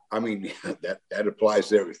hard. I mean, that applies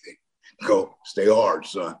to everything. Go, stay hard,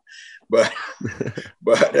 son. But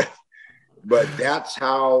that's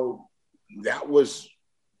how, that was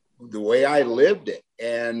the way I lived it.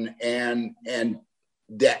 And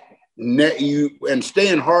that and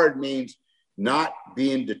staying hard means not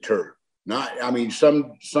being deterred.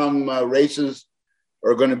 Some races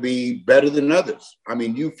are going to be better than others. I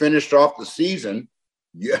mean, you finished off the season,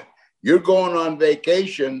 you're going on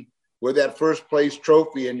vacation with that first place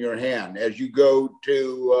trophy in your hand as you go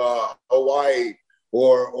to Hawaii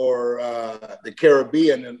or the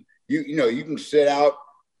Caribbean, and you can sit out,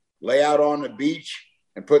 lay out on the beach,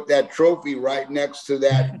 and put that trophy right next to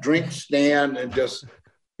that drink stand, and just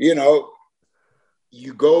you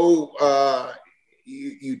go,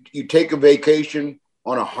 you take a vacation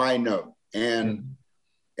on a high note, and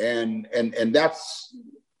that's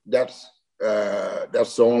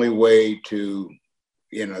the only way to,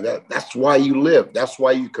 that's why you live. That's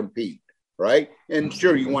why you compete, right? And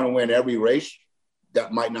sure, you want to win every race.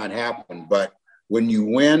 That might not happen, but when you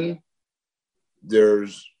win,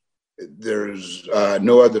 there's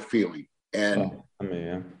no other feeling. And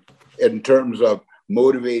in terms of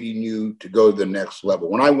motivating you to go to the next level.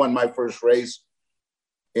 When I won my first race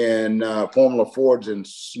in Formula Fords in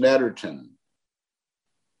Snetterton,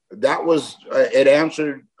 that was, it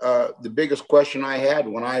answered the biggest question I had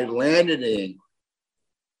when I landed in.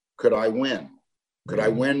 Could I win? Could I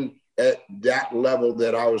win at that level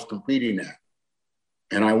that I was competing at?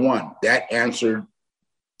 And I won. That answered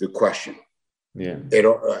the question. Yeah.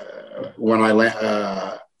 When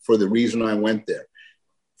I for the reason I went there.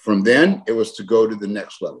 From then, it was to go to the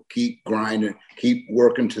next level. Keep grinding. Keep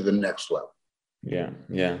working to the next level. Yeah.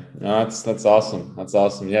 No, that's awesome. That's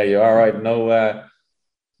awesome. Yeah, you are right.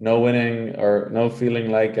 No winning or no feeling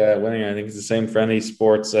like winning. I think it's the same for any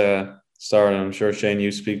sports star. And I'm sure, Shane,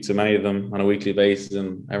 you speak to many of them on a weekly basis,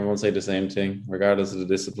 and everyone say the same thing, regardless of the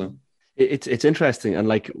discipline. It's interesting. And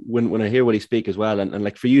like when I hear Willy speak as well, and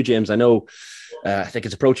like for you, James, I know, I think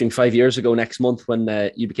it's approaching 5 years ago next month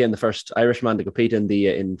when you became the first Irishman to compete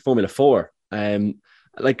in Formula 4.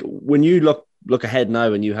 Like when you look ahead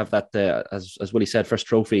now and you have that, as Willy said, first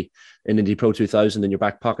trophy in Indy Pro 2000 in your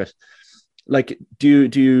back pocket, like, do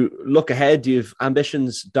you look ahead? Do you have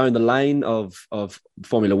ambitions down the line of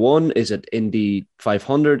Formula One? Is it Indy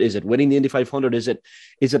 500? Is it winning the Indy 500? Is it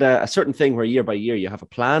a certain thing where year by year you have a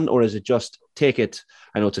plan, or is it just take it?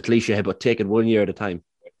 I know it's a cliche, but take it 1 year at a time.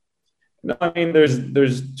 No, I mean,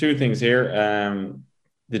 there's two things here.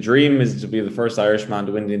 The dream is to be the first Irishman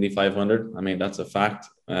to win the Indy 500. I mean, that's a fact.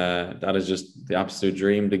 That is just the absolute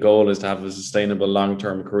dream. The goal is to have a sustainable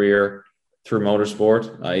long-term career through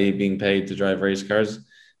motorsport, i.e. being paid to drive race cars.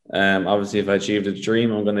 Obviously, if I achieve the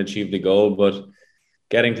dream, I'm going to achieve the goal, but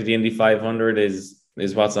getting to the Indy 500 is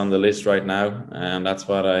what's on the list right now. And that's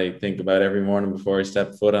what I think about every morning before I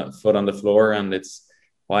step foot on the floor. And it's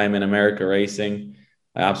why I'm in America racing.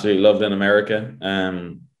 I absolutely loved in America.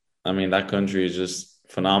 I mean, that country is just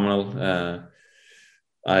phenomenal.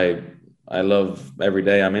 I love every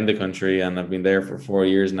day I'm in the country, and I've been there for 4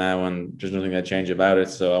 years now, and there's nothing I change about it.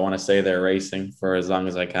 So I want to stay there racing for as long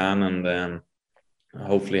as I can, and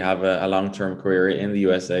hopefully have a long-term career in the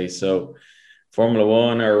USA. So Formula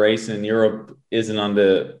One or racing in Europe isn't on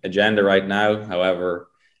the agenda right now. However,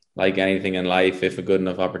 like anything in life, if a good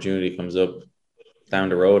enough opportunity comes up down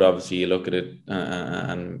the road, obviously you look at it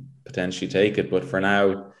and potentially take it. But for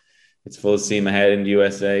now, it's full steam ahead in the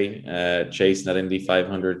USA, chasing that Indy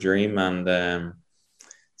 500 dream, and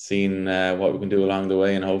seeing what we can do along the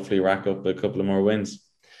way, and hopefully rack up a couple of more wins.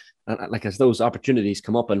 And like, as those opportunities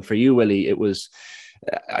come up, and for you, Willy, it was,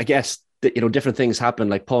 I guess, different things happen.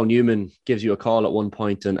 Like Paul Newman gives you a call at one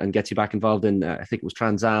point and gets you back involved in, I think it was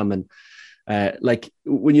Trans Am. And like,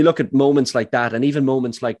 when you look at moments like that, and even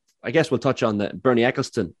moments like, I guess we'll touch on the Bernie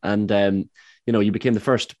Eccleston, and you became the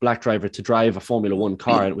first black driver to drive a Formula One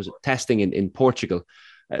car, and it was testing in Portugal.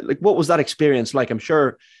 Like, what was that experience like? I'm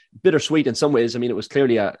sure bittersweet in some ways. I mean, it was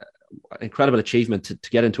clearly an incredible achievement to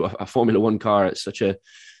get into a Formula One car. It's such a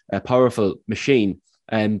powerful machine,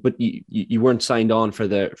 but you weren't signed on for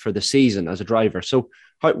the season as a driver. So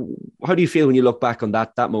how do you feel when you look back on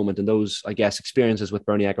that moment and those, I guess, experiences with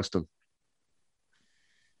Bernie Eccleston?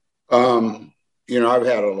 I've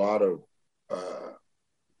had a lot of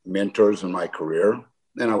mentors in my career,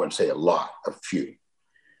 and I wouldn't say a lot, a few.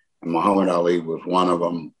 And Muhammad Ali was one of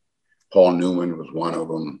them. Paul Newman was one of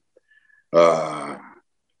them.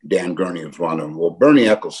 Dan Gurney was one of them. Well, Bernie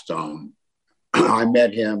Ecclestone, I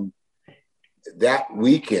met him that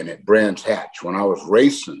weekend at Brands Hatch when I was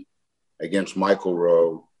racing against Michael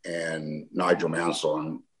Rowe and Nigel Mansell.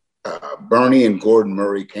 And Bernie and Gordon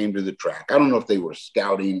Murray came to the track. I don't know if they were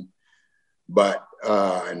scouting, but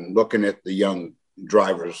and looking at the young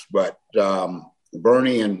drivers, but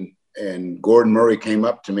Bernie and Gordon Murray came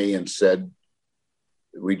up to me and said,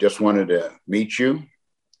 "We just wanted to meet you.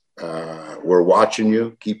 We're watching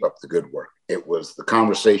you. Keep up the good work." The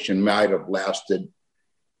conversation might have lasted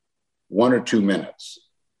 1 or 2 minutes,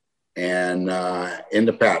 and in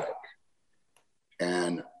the paddock,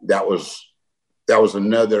 and that was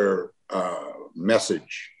another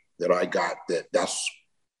message that I got, that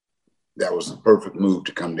was the perfect move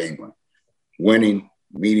to come to England, winning,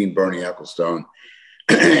 meeting Bernie Ecclestone.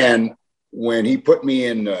 And when he put me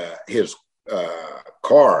in his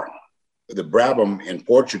car, the Brabham in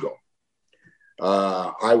Portugal,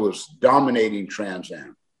 I was dominating Trans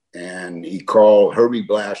Am, and Herbie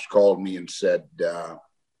Blash called me and said,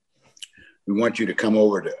 "We want you to come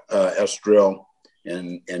over to Estoril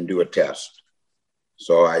and do a test."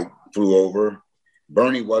 So I flew over.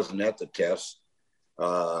 Bernie wasn't at the test.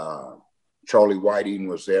 Charlie Whiting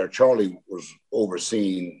was there. Charlie was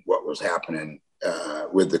overseeing what was happening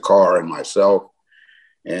with the car and myself,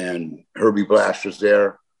 and Herbie Blash was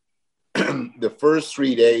there. The first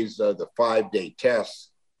 3 days of the 5-day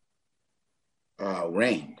test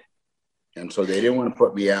rained, and so they didn't want to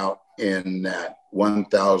put me out in that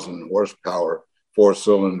 1,000 horsepower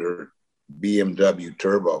 4-cylinder BMW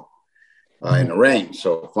turbo in the rain.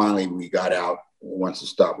 So finally we got out once it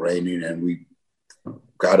stopped raining, and we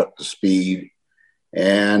got up to speed,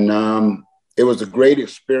 and it was a great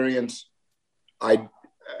experience.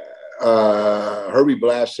 Herbie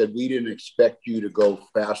Blash said, "We didn't expect you to go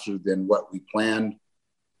faster than what we planned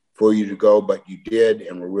for you to go, but you did,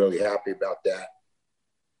 and we're really happy about that."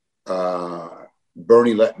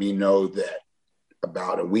 Bernie let me know that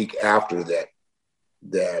about a week after that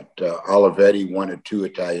Olivetti wanted 2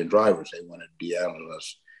 Italian drivers. They wanted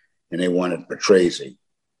D'Angelis and they wanted Patrese.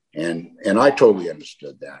 And I totally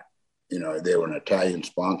understood that. You know, they were an Italian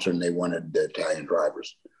sponsor and they wanted the Italian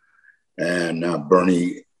drivers. And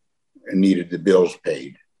Bernie needed the bills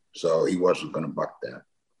paid, so he wasn't going to buck that.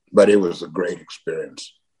 But it was a great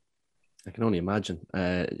experience. I can only imagine.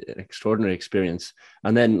 An extraordinary experience.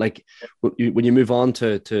 And then, like, when you move on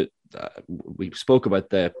to we spoke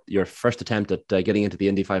about your first attempt at getting into the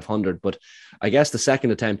Indy 500, but I guess the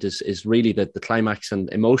second attempt is really the climax and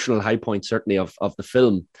emotional high point, certainly, of the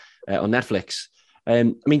film on Netflix.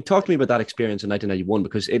 I mean, talk to me about that experience in 1991,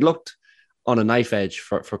 because it looked on a knife edge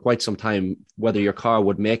for quite some time, whether your car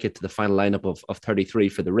would make it to the final lineup of 33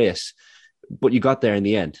 for the race, but you got there in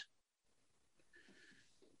the end.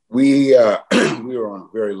 We were on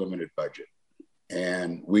a very limited budget,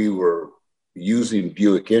 and we were using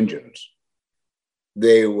Buick engines.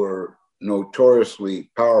 They were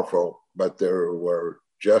notoriously powerful, but they were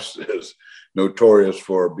just as notorious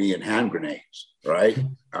for being hand grenades, right?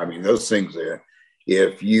 I mean, those things there,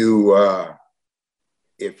 if you over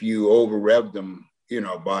revved them, you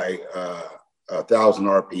know, by 1,000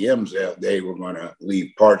 RPMs, they were going to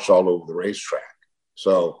leave parts all over the racetrack.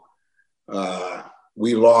 So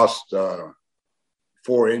we lost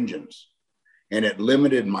 4 engines, and it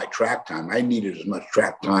limited my track time. I needed as much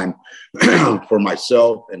track time for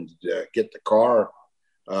myself and get the car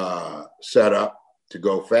set up to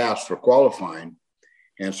go fast for qualifying.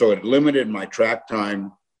 And so it limited my track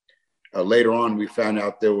time. Later on, we found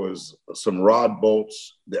out there was some rod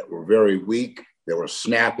bolts that were very weak. They were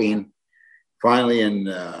snapping. Finally,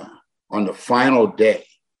 on the final day,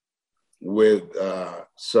 with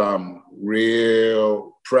some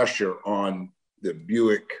real pressure on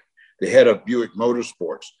the head of Buick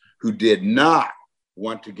Motorsports, who did not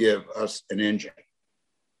want to give us an engine.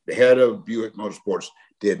 The head of Buick Motorsports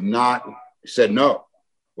said no.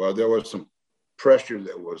 Well, there was some pressure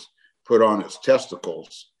that was put on his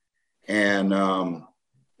testicles. And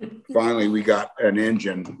finally, we got an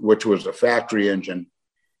engine, which was a factory engine.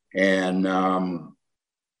 And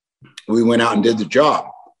we went out and did the job.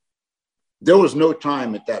 There was no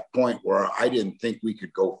time at that point where I didn't think we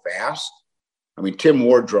could go fast. I mean, Tim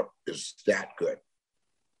Wardrop is that good.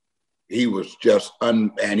 He was just,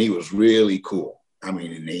 and he was really cool. I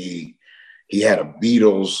mean, he had a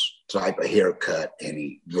Beatles type of haircut, and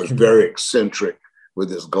he was very eccentric with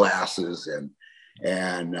his glasses,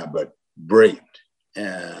 but brilliant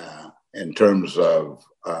in terms of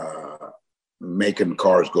making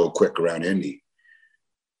cars go quick around Indy.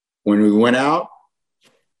 When we went out,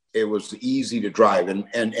 it was easy to drive.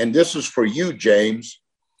 And this is for you, James.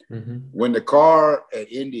 Mm-hmm. When the car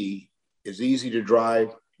at Indy is easy to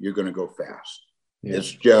drive, you're going to go fast. Yeah.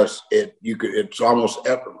 It's just, it's almost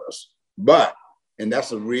effortless. But And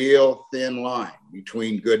that's a real thin line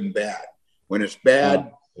between good and bad. When it's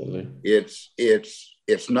bad,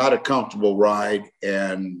 it's not a comfortable ride.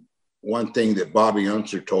 And one thing that Bobby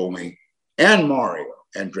Unser told me, and Mario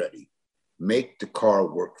Andretti, make the car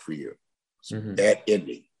work for you. At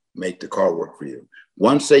Indy, make the car work for you.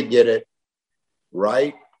 Once they get it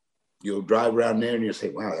right, you'll drive around there and you'll say,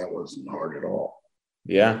 wow, that wasn't hard at all.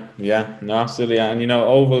 Yeah, no, absolutely. And,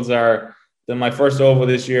 ovals are my first oval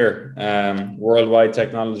this year, Worldwide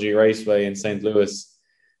Technology Raceway in St. Louis,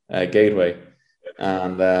 Gateway.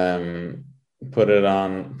 And put it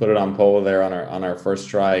on pole there on our first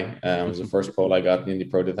try. It was the first pole I got in the Indy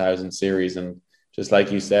Pro 2000 series. And just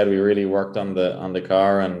like you said, we really worked on the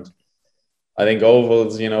car. And I think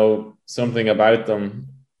ovals, something about them,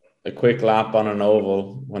 a quick lap on an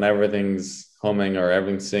oval when everything's humming or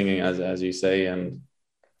everything's singing, as you say, and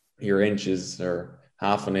your inches or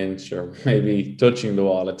half an inch or maybe touching the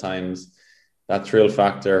wall at times, that thrill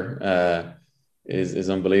factor is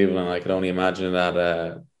unbelievable. And I could only imagine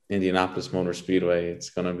that Indianapolis Motor Speedway, it's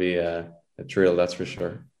going to be a thrill, that's for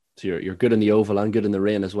sure. So you're good in the oval and good in the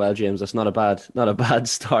rain as well, James. That's not a bad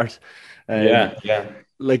start. Yeah.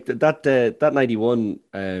 Like that 91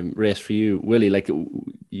 race for you, Willie. Like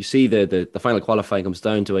you see the final qualifying comes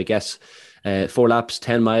down to, I guess, 4 laps,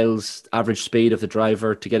 10 miles, average speed of the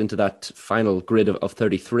driver to get into that final grid of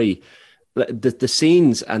 33. The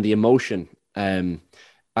scenes and the emotion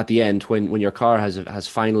at the end when your car has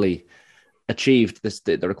finally achieved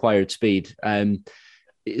the required speed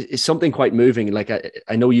is something quite moving. Like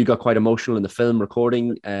I know you got quite emotional in the film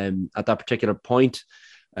recording at that particular point.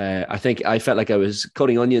 I think I felt like I was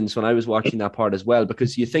cutting onions when I was watching that part as well,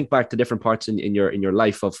 because you think back to different parts in your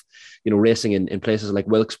life of, racing in places like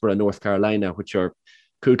Wilkesboro, North Carolina, which are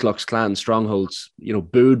Ku Klux Klan strongholds,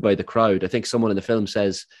 booed by the crowd. I think someone in the film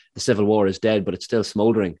says the Civil War is dead, but it's still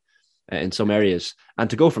smoldering in some areas. And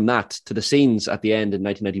to go from that to the scenes at the end in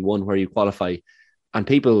 1991 where you qualify and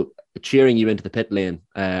people cheering you into the pit lane.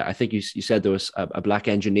 I think you said there was a black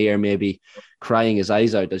engineer maybe crying his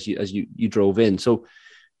eyes out as you drove in. So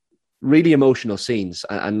really emotional scenes.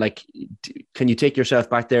 And like, can you take yourself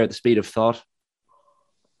back there at the speed of thought?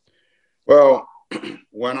 Well,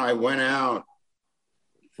 when I went out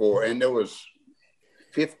and there was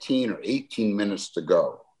 15 or 18 minutes to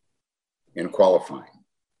go in qualifying.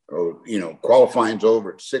 Qualifying's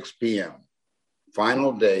over at 6 p.m.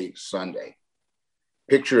 Final day, Sunday.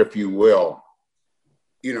 Picture, if you will,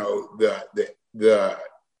 the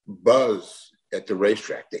buzz at the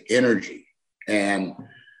racetrack, the energy. And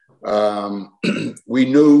we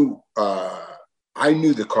knew, I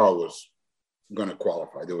knew the car was going to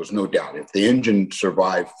qualify. There was no doubt. If the engine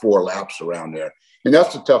survived 4 laps around there, and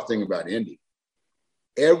that's the tough thing about Indy.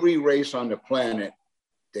 Every race on the planet,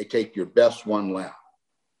 they take your best 1 lap.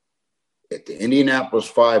 At the Indianapolis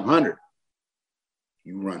 500,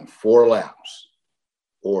 you run 4 laps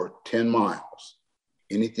or 10 miles.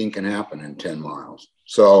 Anything can happen in 10 miles.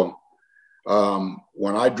 So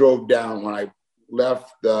when I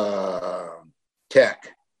left the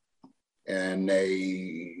tech and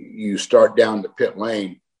you start down the pit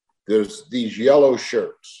lane, there's these yellow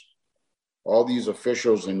shirts, all these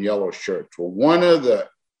officials in yellow shirts. Well, one of the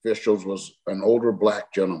officials was an older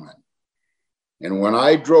black gentleman. And when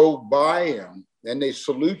I drove by him, then they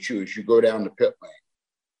salute you as you go down the pit lane.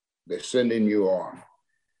 They're sending you off.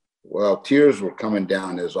 Well, tears were coming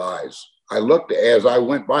down his eyes. I looked, as I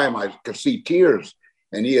went by him, I could see tears,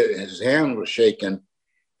 and his hand was shaking.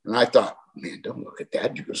 And I thought, man, don't look at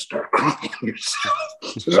that. You can start crying yourself.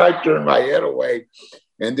 So I turned my head away.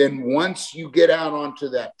 And then once you get out onto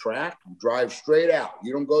that track, you drive straight out.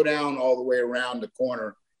 You don't go down all the way around the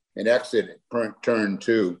corner and exit at turn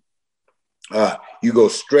 2. You go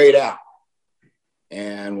straight out.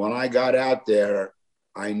 And when I got out there,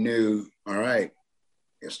 I knew, all right,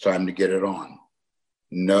 it's time to get it on.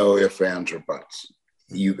 No ifs, ands, or buts.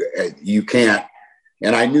 You can't.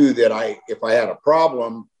 And I knew that if I had a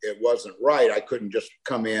problem, it wasn't right, I couldn't just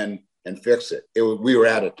come in and fix it. We were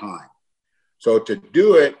out of time. So to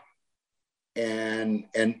do it, and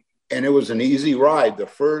it was an easy ride. The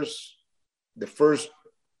first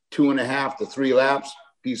 2.5 to 3 laps,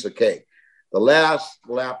 piece of cake. The last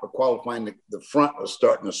lap of qualifying, the front was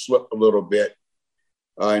starting to slip a little bit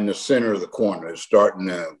in the center of the corner. It's starting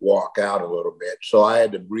to walk out a little bit. So I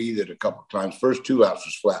had to breathe it a couple of times. First 2 laps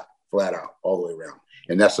was flat out all the way around.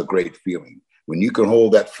 And that's a great feeling. When you can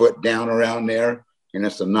hold that foot down around there and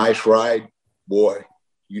it's a nice ride, boy,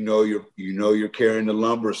 you know you're carrying the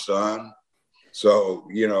lumber, son. So,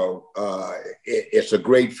 it's a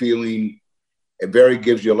great feeling. It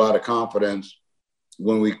gives you a lot of confidence.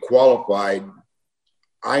 When we qualified,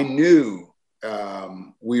 I knew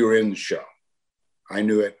we were in the show. I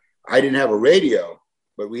knew it. I didn't have a radio,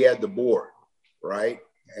 but we had the board, right?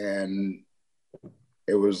 And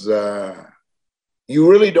it was, you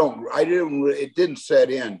really don't, it didn't set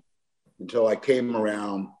in until I came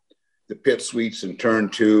around the pit suites in turn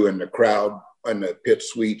 2, and the crowd on the pit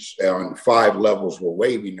suites on 5 levels were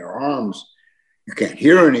waving their arms. You can't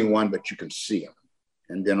hear anyone, but you can see them.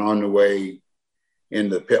 And then on the way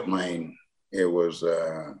into the pit lane, it was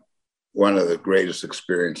one of the greatest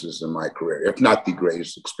experiences in my career, if not the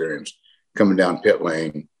greatest experience, coming down pit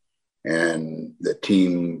lane, and the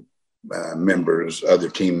team members, other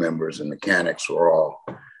team members and mechanics were all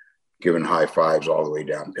giving high fives all the way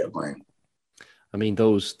down pit lane. I mean,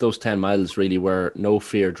 those 10 miles really were no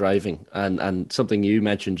fear driving, and something you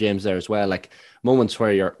mentioned, James, there as well, like moments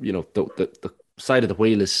where you're, the side of the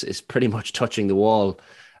wheel is pretty much touching the wall.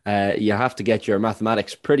 You have to get your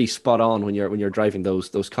mathematics pretty spot on when you're driving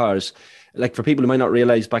those cars. Like, for people who might not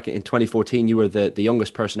realize, back in 2014, you were the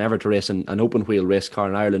youngest person ever to race an open wheel race car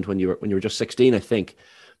in Ireland when you were just 16, I think.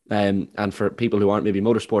 And for people who aren't maybe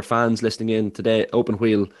motorsport fans listening in today, open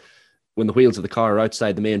wheel, when the wheels of the car are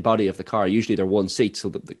outside the main body of the car, usually they're one seat. So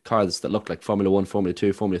the cars that look like Formula 1, Formula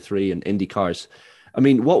 2, Formula 3 and Indy cars. I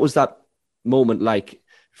mean, what was that moment like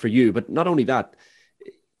for you? But not only that,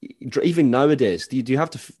 even nowadays, do you have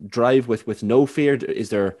to drive with no fear? Is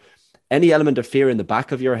there any element of fear in the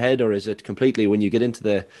back of your head, or is it completely, when you get into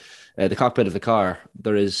the cockpit of the car,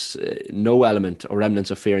 there is no element or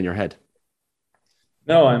remnants of fear in your head?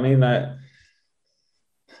 No, I mean,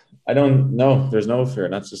 I don't know. There's no fear.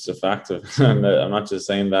 That's just a fact of, and I'm not just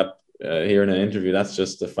saying that here in an interview. That's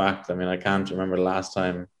just a fact. I mean, I can't remember the last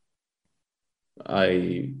time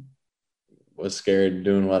I was scared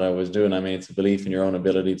doing what I was doing. I mean, it's a belief in your own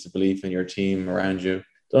ability. It's a belief in your team around you.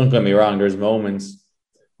 Don't get me wrong. There's moments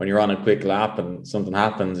when you're on a quick lap and something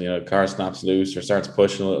happens, the car snaps loose or starts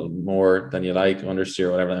pushing a little more than you like, understeer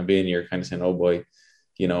or whatever that may be, and you're kind of saying, oh boy,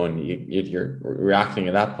 and you're reacting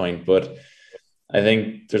at that point. But I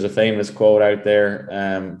think there's a famous quote out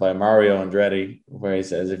there by Mario Andretti where he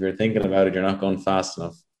says, if you're thinking about it, you're not going fast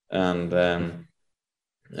enough. And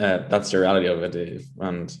that's the reality of it.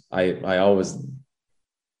 And I always,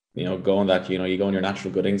 go on that, you go on your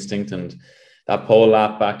natural good instinct. And that pole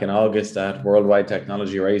lap back in August at Worldwide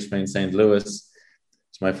Technology Raceway in St. Louis,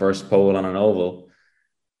 it's my first pole on an oval.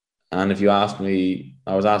 And if you ask me,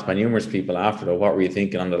 I was asked by numerous people after, though, what were you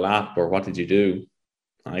thinking on the lap, or what did you do?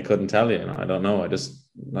 I couldn't tell you. I don't know. I just,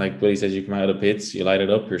 like Willy says, you come out of the pits, you light it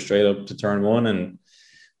up, you're straight up to turn 1, and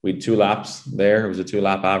we had 2 laps there. It was a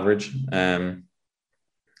 2-lap average. And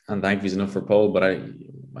thankfully it's enough for pole, but I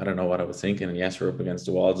don't know what I was thinking. And yes, we're up against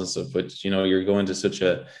the walls and stuff, but you're going to such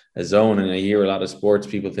a zone, and I hear a lot of sports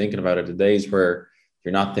people thinking about it. The days where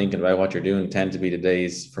you're not thinking about what you're doing tend to be the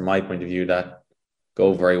days, from my point of view, that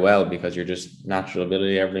go very well, because you're just natural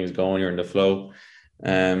ability, everything's going, you're in the flow.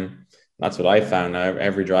 That's what I found. Now,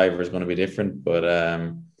 every driver is going to be different, but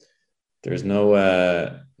there's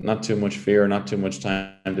not too much fear, not too much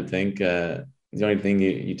time to think. The only thing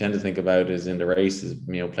you tend to think about is in the race is,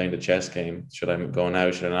 playing the chess game. Should I go now?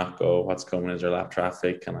 Should I not go? What's coming? Is there lap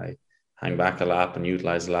traffic? Can I hang back a lap and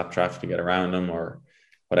utilize the lap traffic to get around them, or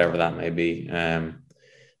whatever that may be?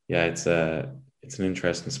 It's an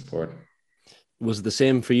interesting sport. Was it the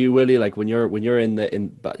same for you, Willy? Like when you're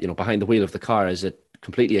behind the wheel of the car, is it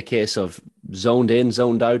completely a case of zoned in,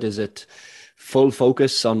 zoned out? Is it full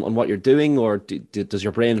focus on what you're doing, or does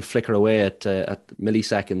your brain flicker away at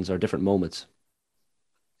milliseconds or different moments?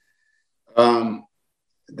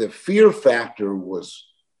 The fear factor was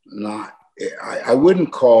not, I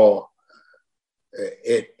wouldn't call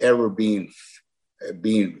it ever being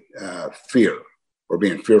fear or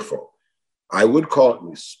being fearful. I would call it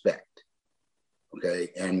respect. Okay.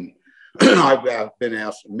 And I've been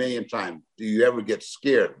asked a million times, do you ever get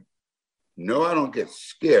scared? No, I don't get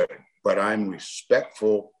scared, but I'm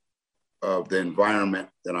respectful of the environment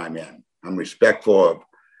that I'm in. I'm respectful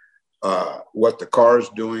of what the car is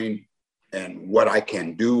doing and what I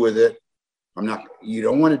can do with it. You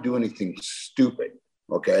don't want to do anything stupid,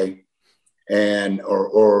 okay? And,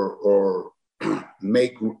 or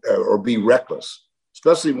make, or be reckless,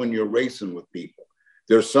 especially when you're racing with people.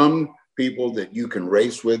 There's some people that you can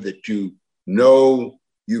race with that you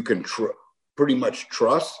can pretty much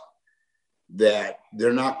trust that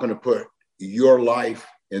they're not going to put your life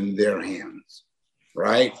in their hands,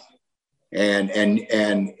 right? And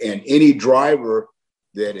any driver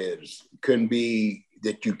that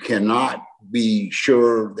you cannot be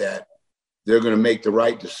sure that they're going to make the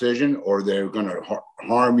right decision, or they're going to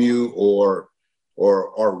harm you, or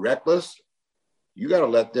reckless, you got to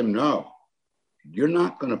let them know you're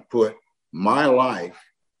not going to put my life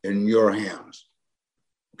in your hands.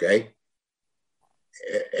 Okay.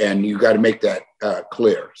 And you got to make that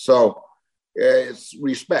clear. So it's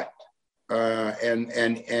respect.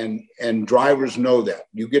 And drivers know that.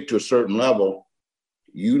 You get to a certain level,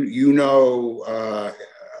 you know,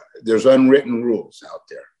 there's unwritten rules out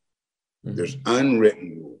there. Mm-hmm. There's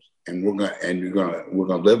unwritten rules, and we're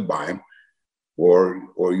gonna live by them, or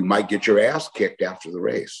you might get your ass kicked after the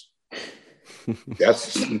race.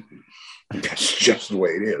 That's just the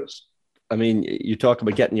way it is. I mean, you talk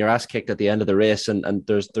about getting your ass kicked at the end of the race, and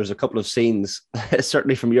there's a couple of scenes,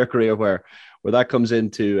 certainly from your career, where that comes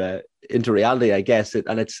into reality, I guess. It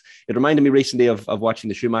reminded me recently of watching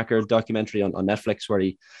the Schumacher documentary on Netflix, where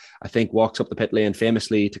he, I think, walks up the pit lane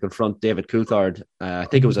famously to confront David Coulthard. I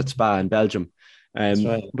think it was at Spa in Belgium.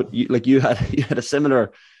 Right. But you had a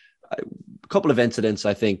similar couple of incidents,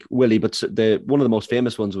 I think, Willie. But one of the most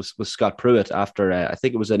famous ones was Scott Pruitt after I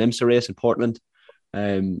think it was an IMSA race in Portland.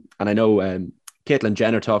 And I know Caitlin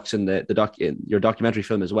Jenner talks in in your documentary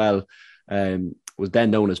film as well. Was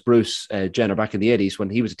then known as Bruce Jenner back in the 80s when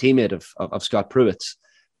he was a teammate of Scott Pruitt's.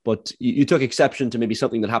 But you took exception to maybe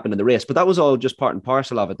something that happened in the race, but that was all just part and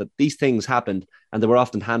parcel of it, that these things happened and there were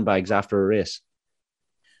often handbags after a race.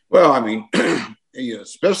 Well, I mean,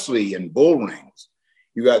 especially in bull rings,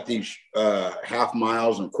 you got these half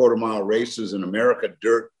miles and quarter mile races in America,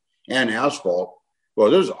 dirt and asphalt. Well,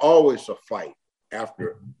 there's always a fight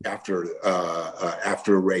after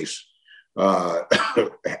a race.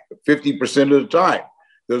 50% of the time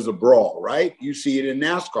there's a brawl, right? You see it in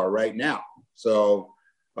NASCAR right now. So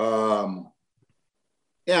yeah,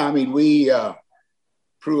 I mean,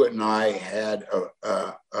 Pruitt and I had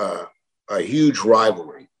a huge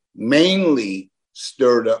rivalry, mainly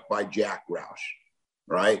stirred up by Jack Roush,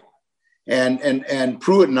 right? And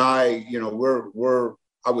Pruitt and I, you know, we're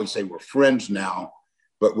I would say we're friends now,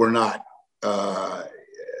 but we're not.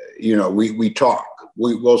 You know, we talk.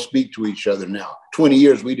 We'll speak to each other now. 20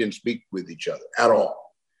 years we didn't speak with each other at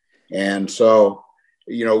all, and so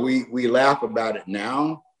you know we laugh about it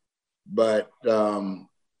now, but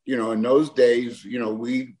you know, in those days, you know,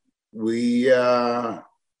 we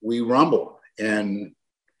rumbled, and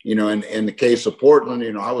you know, in the case of Portland,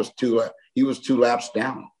 you know, he was 2 laps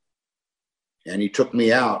down, and he took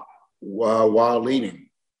me out while leading.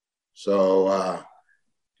 So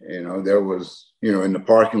you know, there was, you know, in the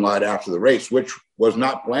parking lot after the race, which was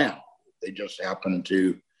not planned. They just happened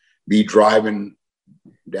to be driving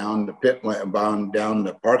down the pit lane, down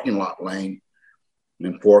the parking lot lane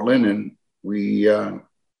in Portland, and we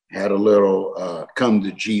had a little come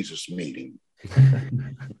to Jesus meeting.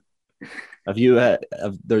 Have you?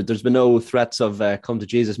 There's been no threats of come to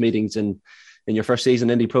Jesus meetings in your first season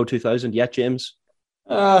Indy Pro 2000 yet, James?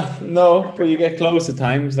 No, but you get close at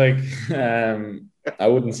times. Like I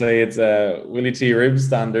wouldn't say it's a Willy T Ribbs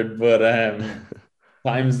standard, but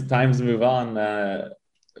times move on.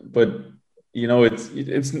 But you know, it's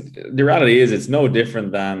the reality is it's no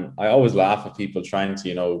different than, I always laugh at people trying to,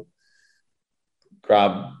 you know,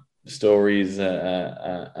 grab stories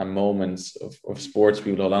and moments of sports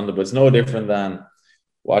people hold on to, but it's no different than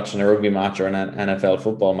watching a rugby match or an NFL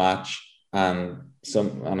football match, and if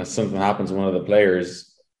something happens to one of the players,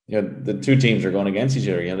 you know, the two teams are going against each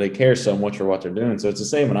other. You know, they care so much for what they're doing. So it's the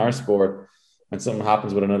same in our sport. When something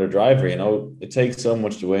happens with another driver, you know, it takes so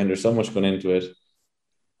much to win. There's so much going into it.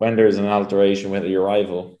 When there's an alteration with your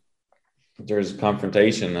rival, there's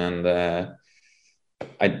confrontation. And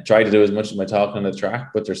I try to do as much of my talking on the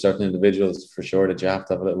track, but there's certain individuals for sure that you have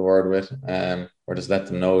to have a little word with, or just let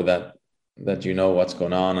them know that you know what's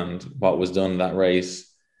going on and what was done in that race.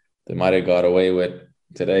 They might have got away with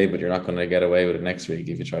today, but you're not going to get away with it next week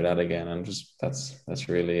if you try that again. And just that's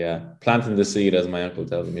really planting the seed, as my uncle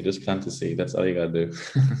tells me. Just plant the seed. That's all you got to do.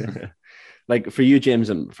 Like for you, James,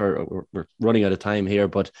 and we're running out of time here,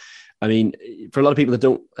 but I mean, for a lot of people that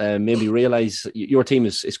don't maybe realize, your team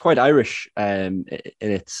is quite Irish in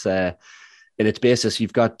its basis.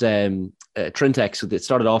 You've got Trintex that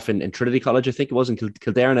started off in Trinity College, I think it was, in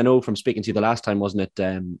Kildare. And I know from speaking to you the last time, wasn't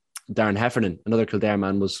it, Darren Heffernan, another Kildare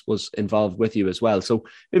man, was involved with you as well. So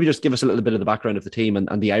maybe just give us a little bit of the background of the team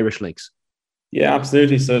and the Irish links. Yeah,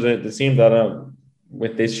 absolutely. So the team that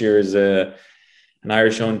with this year is an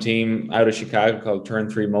Irish-owned team out of Chicago called Turn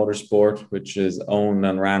 3 Motorsport, which is owned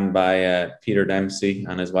and ran by Peter Dempsey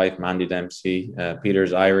and his wife, Mandy Dempsey.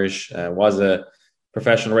 Peter's Irish, was a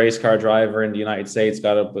professional race car driver in the United States,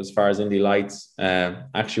 got up as far as Indy Lights,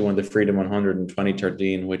 actually won the Freedom 100 in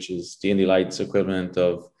 2013, which is the Indy Lights equivalent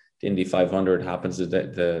of the Indy 500, happens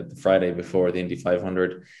the Friday before the Indy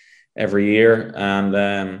 500 every year.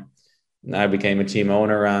 And I became a team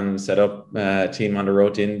owner and set up a team on the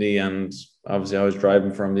road to Indy. And obviously I was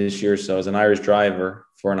driving from this year. So I was an Irish driver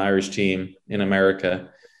for an Irish team in America,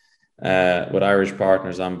 with Irish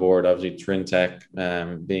partners on board, obviously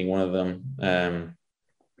Trintech being one of them.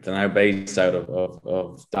 They're now based out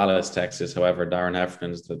of Dallas, Texas. However, Darren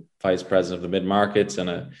Heffernan is the vice president of the mid-markets and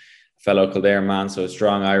a fellow Kildare man. So a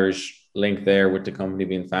strong Irish link there with the company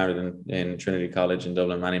being founded in Trinity College in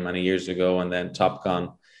Dublin many, many years ago. And then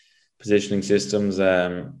Topcon Positioning Systems,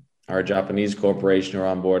 our Japanese corporation, are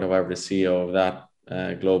on board. However, the CEO of that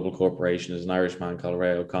global corporation is an Irishman called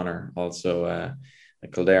Ray O'Connor, also a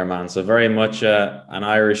Kildare man. So very much an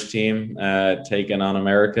Irish team taking on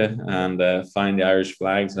America and flying the Irish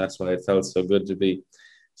flags. That's why it felt so good to be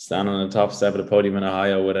standing on the top step of the podium in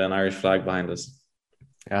Ohio with an Irish flag behind us.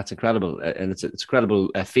 Yeah, it's incredible. And it's incredible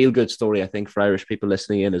feel-good story, I think, for Irish people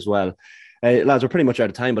listening in as well. Lads, we're pretty much out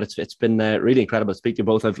of time, but it's been really incredible to speak to you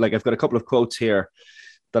both. I've got a couple of quotes here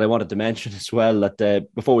that I wanted to mention as well, that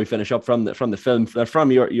before we finish up from the film,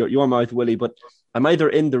 from your mouth, Willy. But I'm either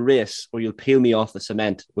in the race or you'll peel me off the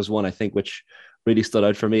cement was one, I think, which really stood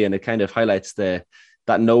out for me, and it kind of highlights that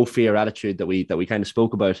no fear attitude that we kind of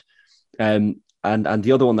spoke about. And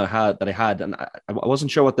the other one that I had, and I wasn't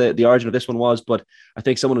sure what the origin of this one was, but I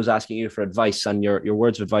think someone was asking you for advice, and your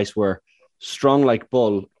words of advice were strong like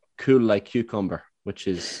bull, cool like cucumber, which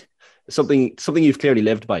is something you've clearly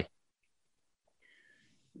lived by.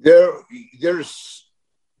 There's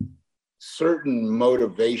certain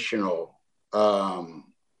motivational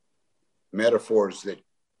metaphors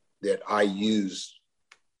that I use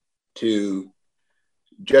to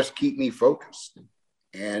just keep me focused.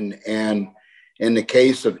 And in the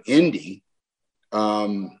case of Indy,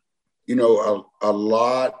 a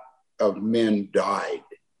lot of men died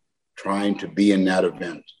trying to be in that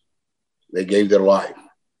event. They gave their life.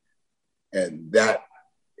 And that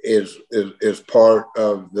is part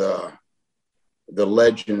of the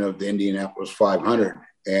legend of the Indianapolis 500.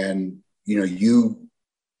 And,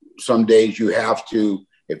 some days you have to,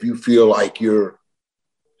 if you feel like you're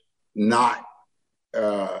not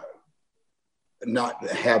have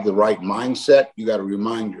the right mindset, you got to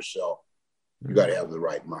remind yourself, you got to have the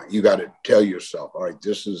right mind. You got to tell yourself, all right,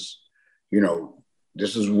 this is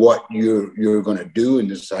what you're going to do, and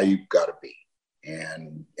this is how you've got to be.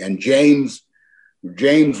 And James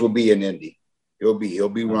will be in Indy. He'll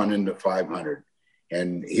be running the 500,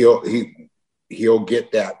 and he'll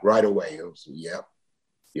get that right away. He'll say,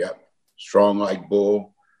 yep, strong like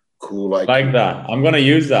bull, cool like that. I'm going to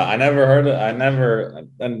use that. I never heard it.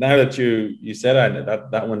 And now that you said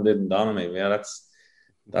that one didn't dawn on me. Yeah,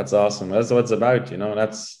 that's awesome. That's what it's about.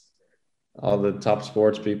 That's all the top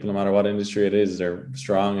sports people, no matter what industry it is, they're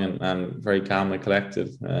strong and very calm and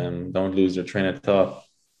collected, and don't lose their train of thought.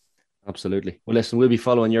 Absolutely. Well, listen, we'll be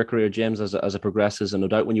following your career, James, as it progresses, and no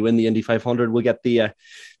doubt when you win the Indy 500, we'll get the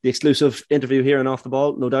exclusive interview here and Off the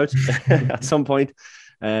Ball, no doubt, at some point.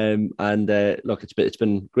 Look, it's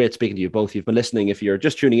been great speaking to you both. You've been listening, if you're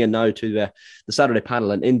just tuning in now, to the Saturday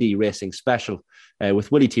Panel, an Indy Racing special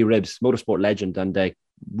with Willy T Ribbs, motorsport legend, and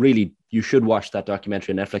really, you should watch that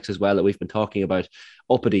documentary on Netflix as well that we've been talking about,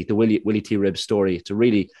 Uppity, the Willy T Ribbs story. It's a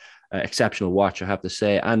really exceptional watch, I have to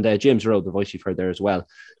say. And James Rowe, the voice you've heard there as well,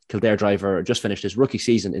 Kildare driver, just finished his rookie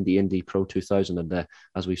season in the Indy Pro 2000, and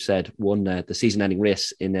as we've said, won the season-ending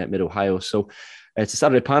race in Mid-Ohio. So it's a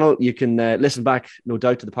Saturday Panel. You can listen back, no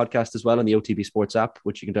doubt, to the podcast as well on the OTB Sports app,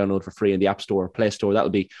 which you can download for free in the App Store or Play Store. That'll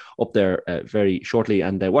be up there very shortly,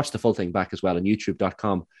 and watch the full thing back as well on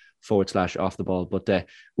youtube.com/Off the Ball. But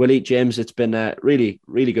Willy, James, it's been really,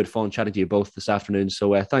 really good fun chatting to you both this afternoon.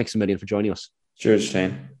 So thanks a million for joining us. Cheers,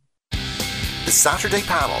 Shane. The Saturday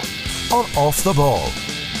Panel on Off the Ball.